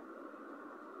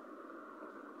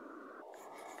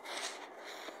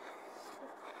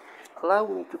 Allow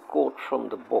me to quote from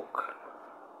the book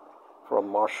From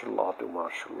Martial Law to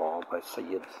Martial Law by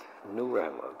Syed Nur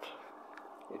Ahmed.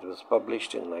 It was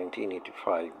published in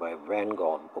 1985 by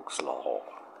Vanguard Books, Lahore.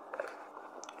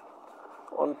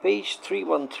 On page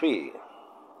 313,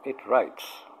 it writes,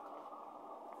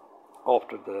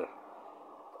 after the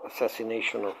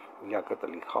assassination of Liaquat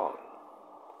Ali Khan,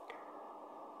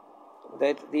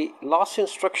 that the last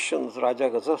instructions Raja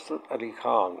Ghazal Ali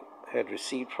Khan had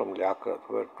received from Liaquat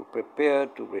were to prepare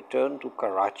to return to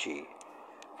Karachi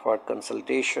for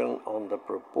consultation on the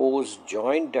proposed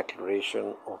joint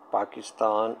declaration of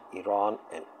Pakistan, Iran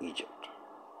and Egypt.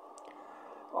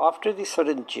 After the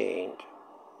sudden change,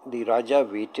 the Raja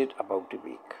waited about a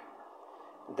week.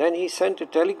 Then he sent a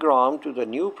telegram to the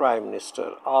new Prime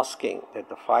Minister asking that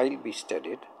the file be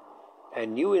studied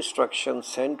and new instructions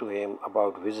sent to him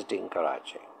about visiting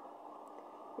Karachi.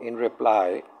 In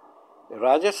reply, the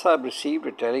Raja Sahib received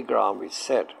a telegram which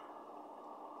said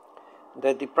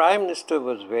that the Prime Minister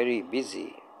was very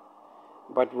busy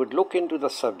but would look into the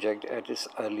subject at his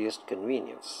earliest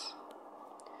convenience.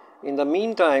 In the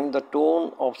meantime, the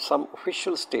tone of some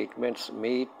official statements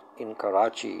made in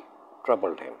Karachi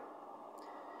troubled him.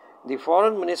 The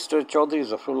Foreign Minister Chaudhry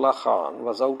Zafrullah Khan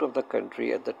was out of the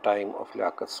country at the time of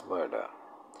Liaquat's murder.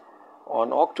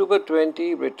 On October 20,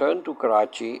 he returned to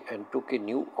Karachi and took a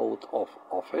new oath of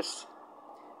office.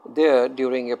 There,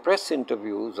 during a press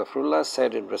interview, Zafrullah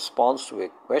said in response to a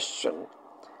question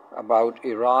about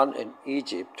Iran and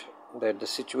Egypt that the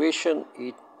situation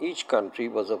in each country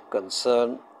was of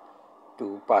concern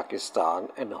to Pakistan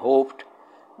and hoped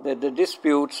that the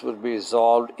disputes would be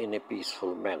resolved in a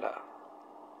peaceful manner.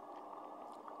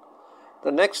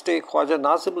 The next day, Khwaja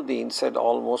Nazimuddin said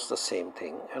almost the same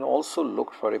thing and also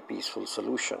looked for a peaceful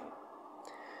solution.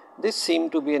 This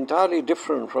seemed to be entirely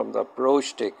different from the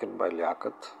approach taken by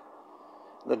Liaquat.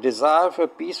 The desire for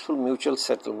peaceful mutual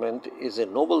settlement is a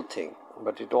noble thing,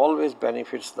 but it always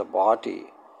benefits the party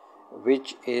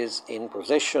which is in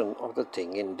possession of the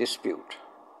thing in dispute.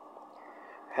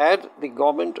 Had the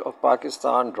government of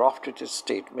Pakistan drafted its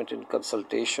statement in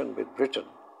consultation with Britain,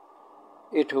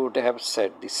 it would have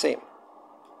said the same.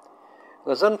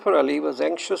 Ghazanfar Ali was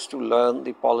anxious to learn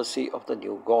the policy of the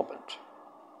new government.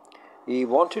 He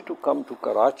wanted to come to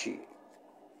Karachi,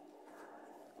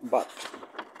 but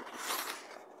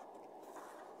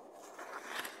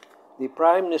the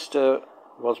Prime Minister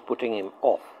was putting him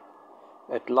off.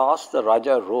 At last the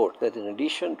Raja wrote that in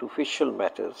addition to official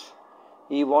matters,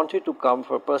 he wanted to come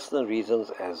for personal reasons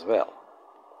as well.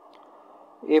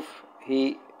 If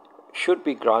he should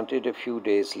be granted a few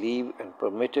days' leave and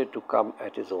permitted to come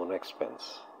at his own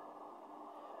expense.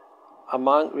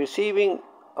 Upon receiving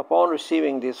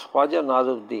this, Khwaja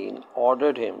Nazimuddin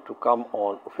ordered him to come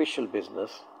on official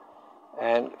business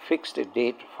and fixed a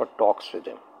date for talks with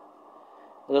him.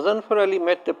 Ghazanfar Ali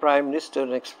met the Prime Minister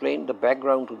and explained the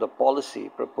background to the policy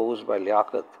proposed by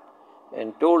Liaquat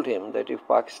and told him that if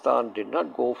Pakistan did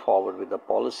not go forward with the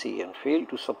policy and failed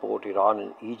to support Iran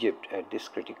and Egypt at this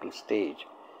critical stage,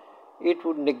 it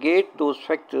would negate those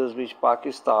factors which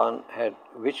Pakistan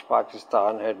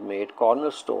had made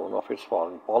cornerstone of its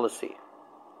foreign policy.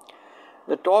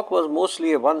 The talk was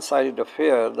mostly a one-sided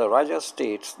affair. The Raja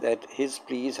states that his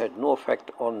pleas had no effect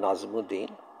on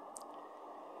Nazimuddin.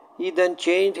 He then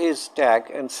changed his tack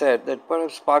and said that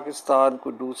perhaps Pakistan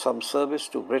could do some service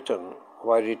to Britain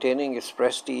while retaining its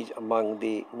prestige among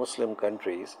the Muslim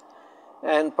countries,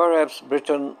 and perhaps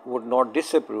Britain would not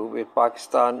disapprove if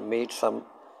Pakistan made some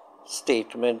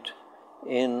statement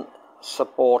in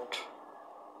support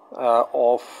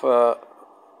of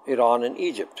Iran and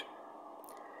Egypt.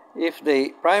 If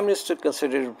the Prime Minister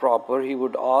considered it proper, he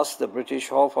would ask the British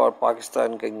how far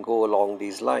Pakistan can go along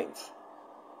these lines.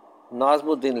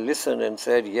 Nazmuddin listened and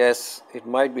said, "Yes, it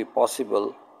might be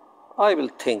possible. I will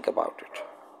think about it."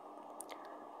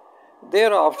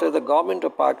 Thereafter, the government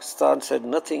of Pakistan said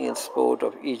nothing in support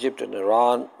of Egypt and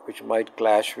Iran, which might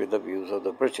clash with the views of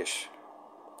the British.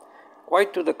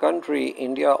 Quite to the contrary,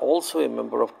 India, also a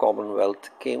member of Commonwealth,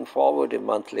 came forward a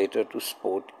month later to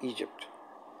support Egypt.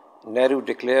 Nehru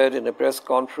declared in a press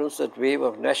conference that wave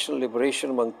of national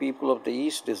liberation among people of the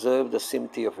East deserved the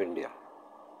sympathy of India.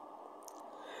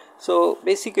 So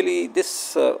basically,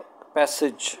 this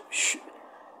passage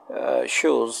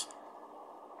shows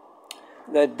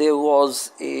that there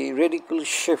was a radical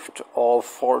shift of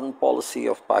foreign policy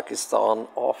of Pakistan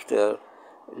after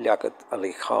Liaquat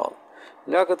Ali Khan.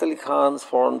 Liaquat Ali Khan's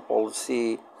foreign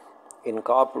policy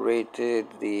incorporated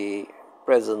the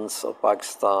presence of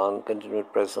Pakistan,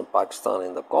 continued presence of Pakistan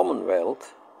in the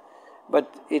Commonwealth, but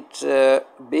it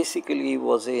basically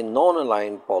was a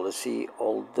non-aligned policy,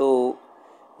 although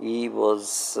he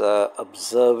was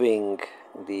observing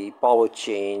the power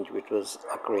change which was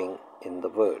occurring in the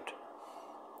world.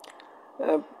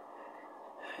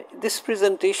 This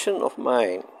presentation of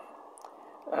mine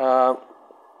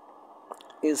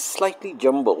is slightly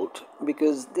jumbled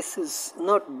because this is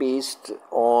not based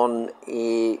on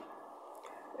a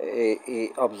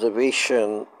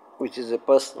observation which is a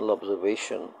personal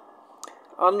observation.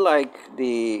 Unlike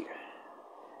the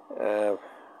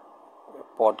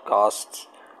podcasts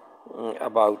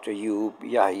about Ayub,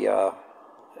 Yahya,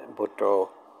 Bhutto,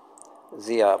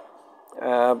 Zia,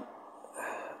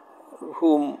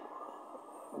 whom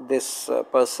this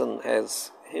person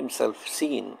has himself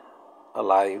seen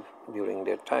alive during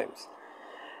their times.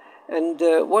 And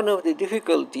one of the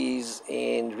difficulties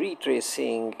in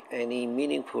retracing any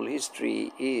meaningful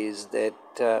history is that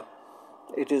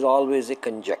it is always a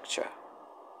conjecture.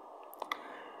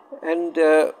 And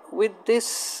with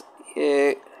this,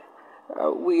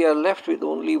 we are left with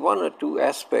only one or two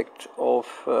aspects of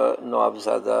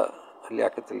Nawabzada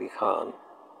Liaquat Ali Khan,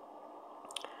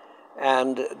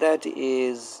 and that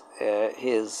is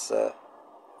his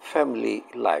family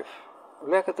life.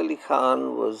 Liaquat Ali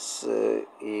Khan was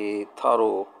a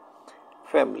thorough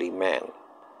family man,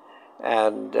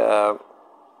 and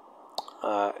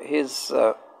his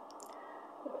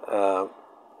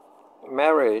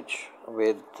marriage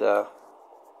with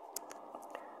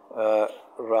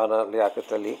Rana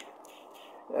Liaquat Ali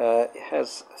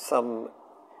has some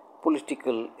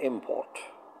political import.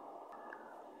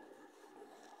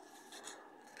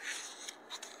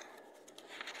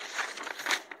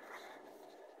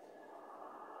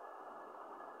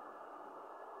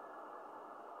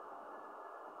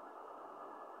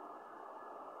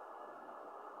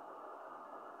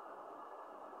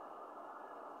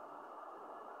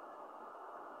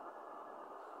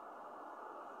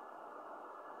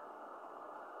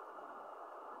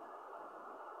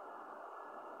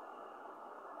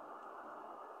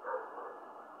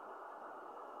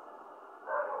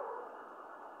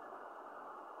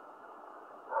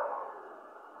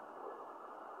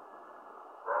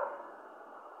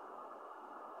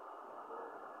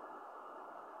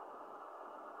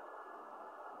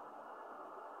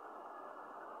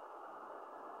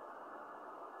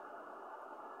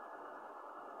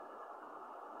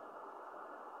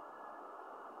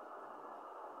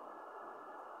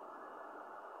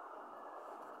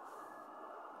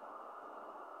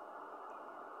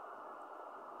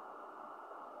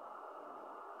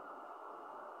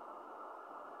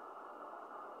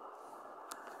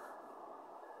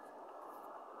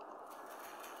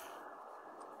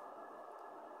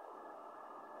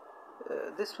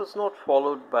 This was not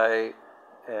followed by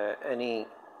any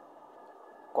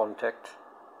contact,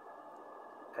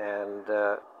 and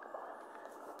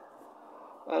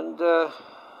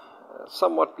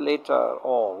somewhat later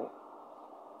on,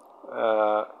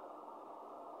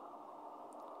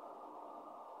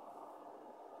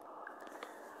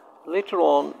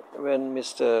 when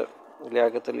Mr.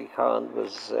 Liaquat Ali Khan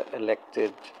was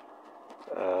elected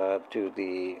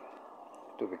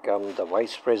to become the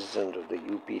Vice President of the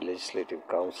UP Legislative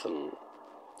Council,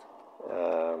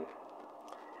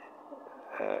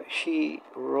 she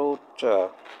wrote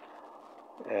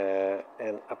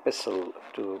an epistle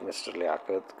to Mr.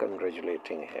 Liaquat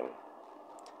congratulating him.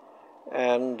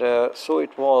 And so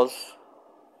it was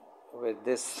with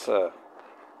this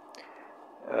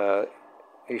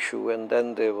issue, and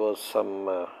then there was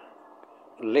some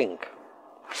link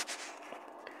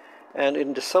And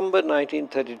in December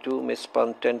 1932, Miss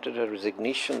Pant tendered her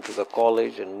resignation to the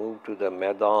college and moved to the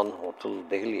Maidan Hotel,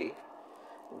 Delhi.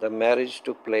 The marriage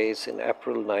took place in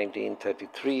April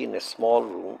 1933 in a small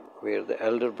room where the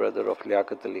elder brother of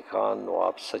Liaquat Ali Khan,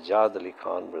 Nawab Syed Ali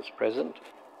Khan, was present.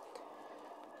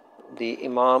 The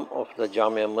Imam of the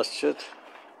Jamia Masjid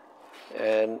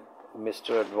and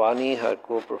Mr. Advani, her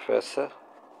co-professor,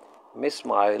 Miss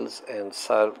Miles and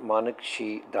Sir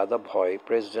Manakshi Dadabhoy,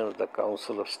 President of the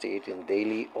Council of State in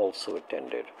Delhi, also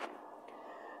attended.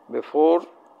 Before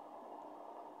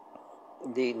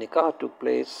the nikah took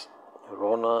place,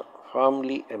 Rona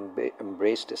firmly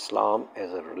embraced Islam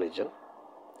as a religion,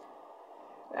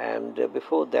 and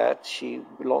before that she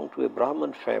belonged to a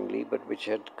Brahmin family but which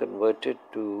had converted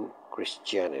to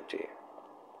Christianity.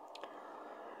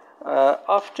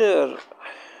 After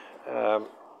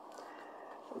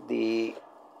the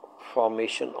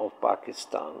formation of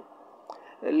Pakistan,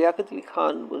 Liaquat Ali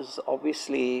Khan was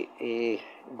obviously a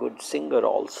good singer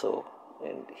also,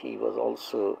 and he was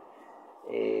also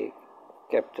a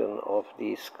captain of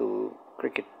the school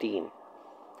cricket team.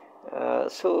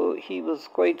 So he was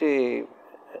quite a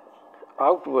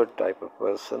outward type of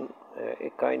person, a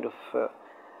kind of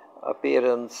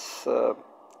appearance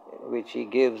which he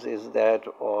gives is that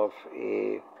of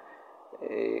a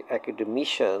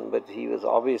academician, but he was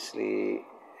obviously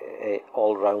an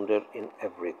all-rounder in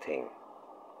everything.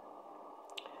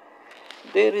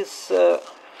 There is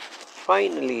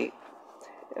finally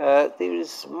there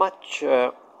is much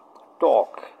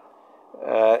talk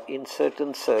in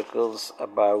certain circles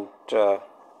about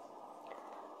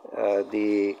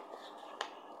the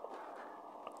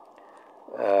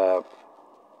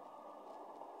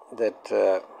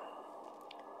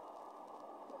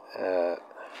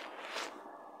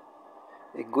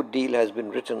a good deal has been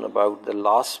written about the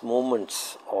last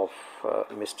moments of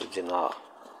Mr. Jinnah,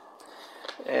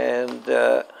 and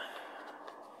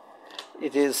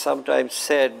it is sometimes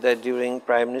said that during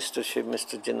Prime Ministership,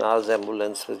 Mr. Jinnah's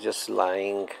ambulance was just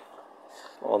lying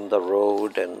on the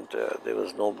road, and there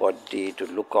was nobody to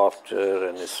look after,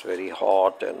 and it's very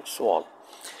hot, and so on.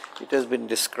 It has been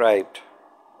described.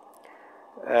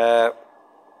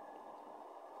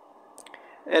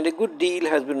 And a good deal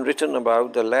has been written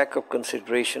about the lack of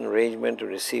consideration arrangement to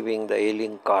receiving the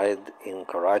alien Qaid in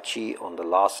Karachi on the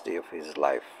last day of his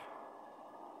life.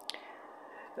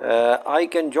 I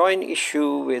can join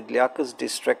issue with Liaqat's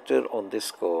distractor on this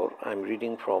score. I am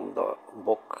reading from the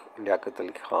book Liaquat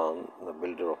Ali Khan, the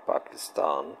Builder of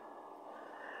Pakistan.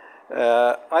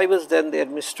 I was then the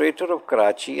administrator of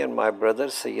Karachi, and my brother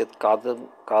Syed Kazim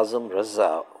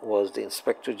Raza was the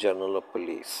Inspector General of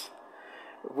Police.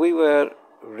 We were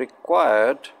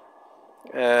required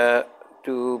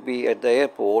to be at the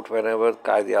airport whenever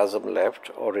Quaid-e-Azam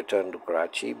left or returned to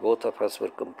Karachi. Both of us were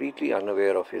completely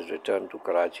unaware of his return to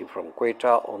Karachi from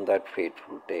Quetta on that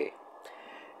fateful day.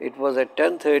 It was at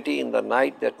 10:30 in the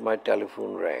night that my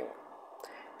telephone rang.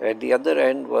 At the other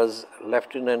end was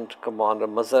Lieutenant Commander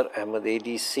Mazhar Ahmed,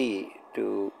 ADC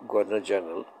to Governor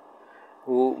General,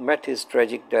 who met his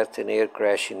tragic death in air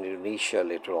crash in Indonesia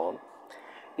later on.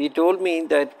 He told me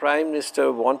that Prime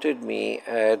Minister wanted me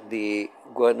at the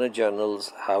Governor General's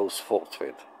house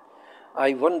forthwith.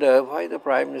 I wonder why the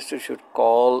Prime Minister should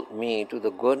call me to the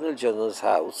Governor General's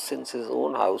house, since his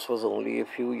own house was only a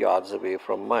few yards away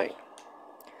from mine.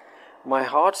 My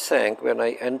heart sank when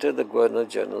I entered the Governor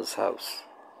General's house.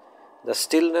 The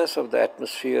stillness of the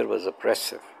atmosphere was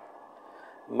oppressive.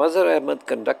 Mazhar Ahmed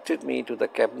conducted me to the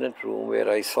cabinet room, where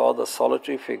I saw the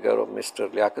solitary figure of Mr.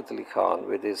 Liaquat Ali Khan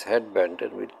with his head bent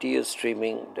and with tears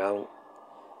streaming down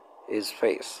his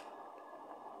face.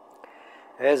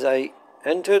 As I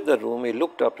entered the room, he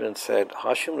looked up and said,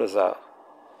 "Hashim Raza,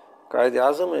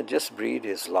 Quaid-e-Azam had just breathed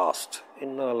his last.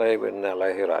 Inna lillahi wa inna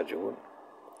ilaihi raji'un.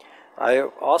 I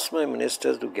have asked my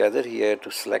ministers to gather here to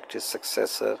select his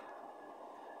successor.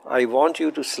 I want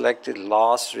you to select his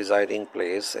last residing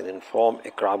place and inform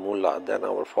Ikramullah, then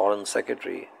our foreign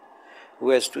secretary,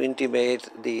 who has to intimate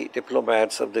the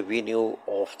diplomats of the venue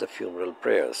of the funeral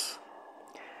prayers.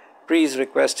 Please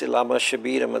request Allama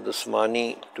Shabir Ahmad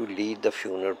Usmani to lead the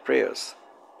funeral prayers."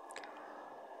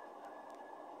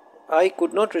 I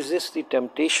could not resist the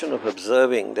temptation of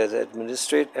observing that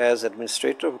as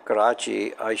administrator of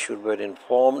Karachi, I should be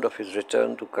informed of his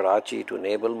return to Karachi to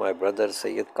enable my brother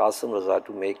Syed Qasim Raza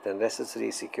to make the necessary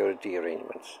security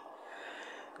arrangements.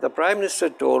 The Prime Minister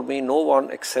told me no one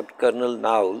except Colonel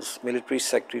Knowles, military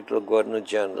secretary to the Governor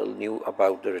General, knew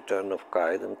about the return of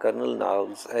Qaid, and Colonel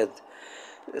Knowles had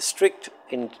strict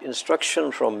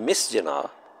instruction from Miss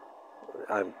Jinnah,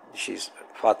 she's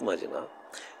Fatma Jinnah,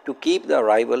 to keep the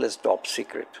arrival as top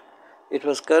secret. It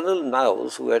was Colonel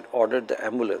Knowles who had ordered the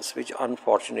ambulance, which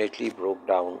unfortunately broke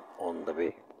down on the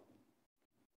way.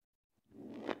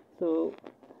 So,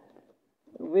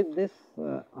 with this,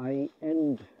 I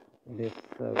end this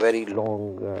very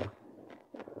long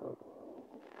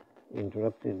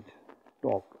interrupted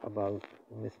talk about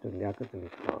Mr. Liaquat Ali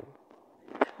Khan.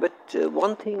 But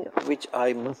one thing which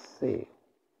I must say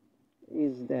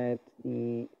is that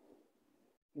the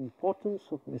importance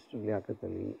of Mr. Liaquat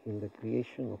Ali in the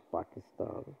creation of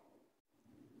Pakistan,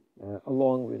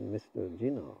 along with Mr.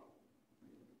 Jinnah,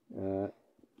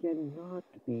 cannot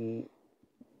be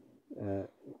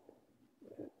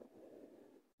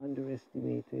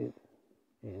underestimated,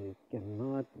 and it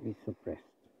cannot be suppressed.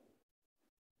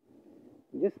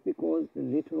 Just because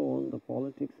later on the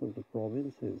politics of the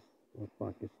provinces of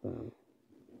Pakistan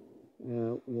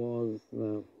was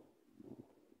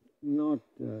not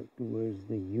towards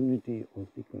the unity of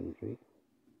the country,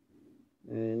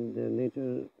 and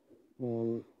later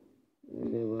on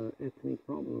there were ethnic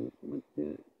problems, but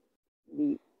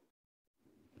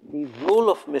the role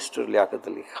of Mr. Liaquat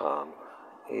Ali Khan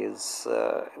is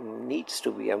needs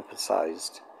to be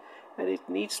emphasized, and it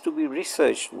needs to be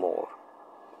researched more.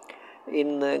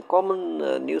 In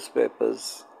common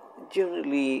newspapers,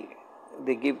 generally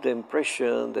they give the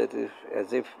impression that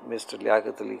as if Mr.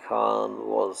 Liaquat Ali Khan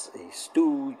was a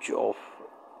stooge of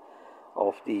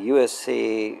the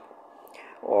USA,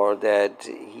 or that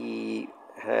he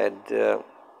had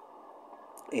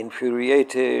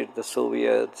infuriated the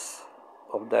Soviets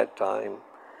of that time,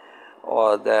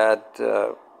 or that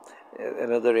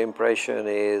another impression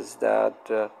is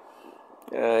that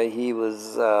he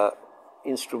was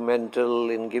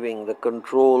instrumental in giving the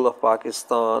control of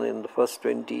Pakistan in the first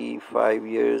 25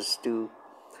 years to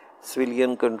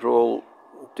civilian control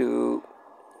to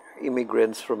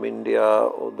immigrants from India,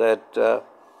 or that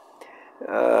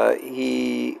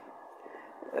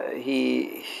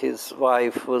his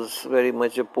wife was very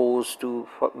much opposed to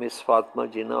Miss Fatma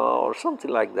Jinnah or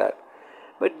something like that.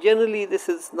 But generally, this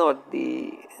is not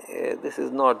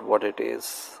what it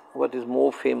is. What is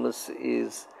more famous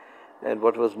is, and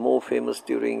what was more famous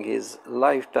during his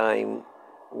lifetime,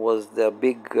 was the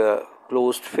big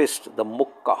closed fist, the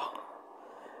mukka,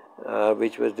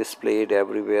 which was displayed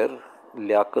everywhere,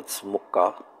 Liaqat's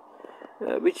mukka,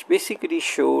 which basically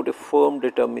showed a firm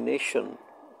determination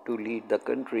to lead the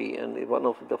country. And one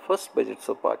of the first budgets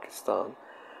of Pakistan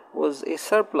was a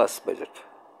surplus budget.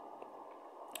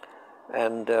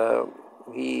 And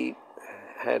he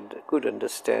had good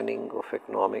understanding of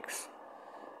economics,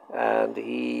 and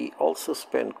he also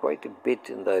spent quite a bit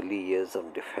in the early years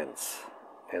of defense.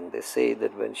 And they say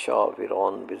that when Shah of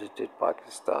Iran visited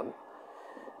Pakistan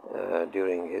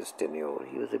during his tenure,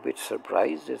 he was a bit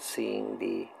surprised at seeing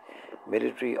the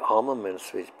military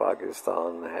armaments which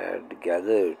Pakistan had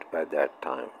gathered by that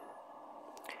time.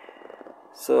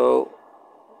 So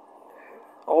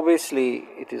obviously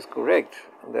it is correct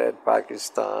that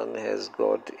Pakistan has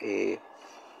got a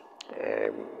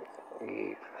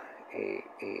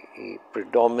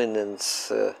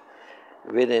predominance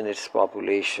within its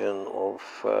population of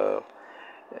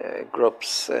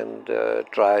groups and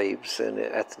tribes and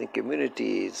ethnic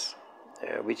communities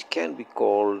which can be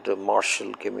called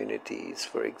martial communities.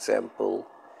 For example,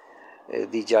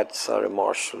 the Jats are a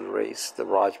martial race, the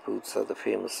Rajputs are the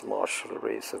famous martial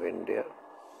race of India.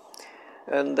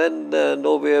 And then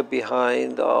nowhere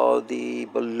behind are the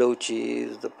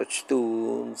Balochis, the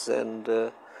Pashtuns,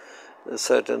 and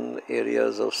certain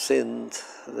areas of Sindh,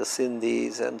 the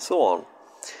Sindhis, and so on,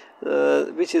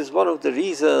 which is one of the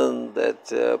reasons that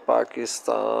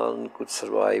Pakistan could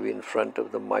survive in front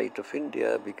of the might of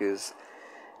India, because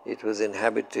it was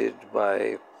inhabited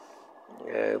by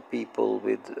people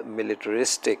with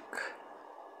militaristic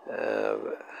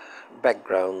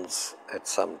backgrounds at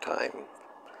some time.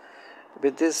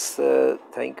 With this,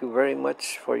 thank you very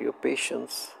much for your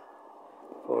patience,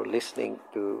 for listening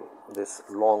to this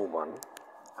long one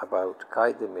about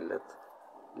Qaid-e-Millat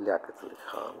Liaquat Ali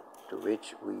Khan, to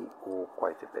which we owe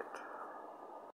quite a bit.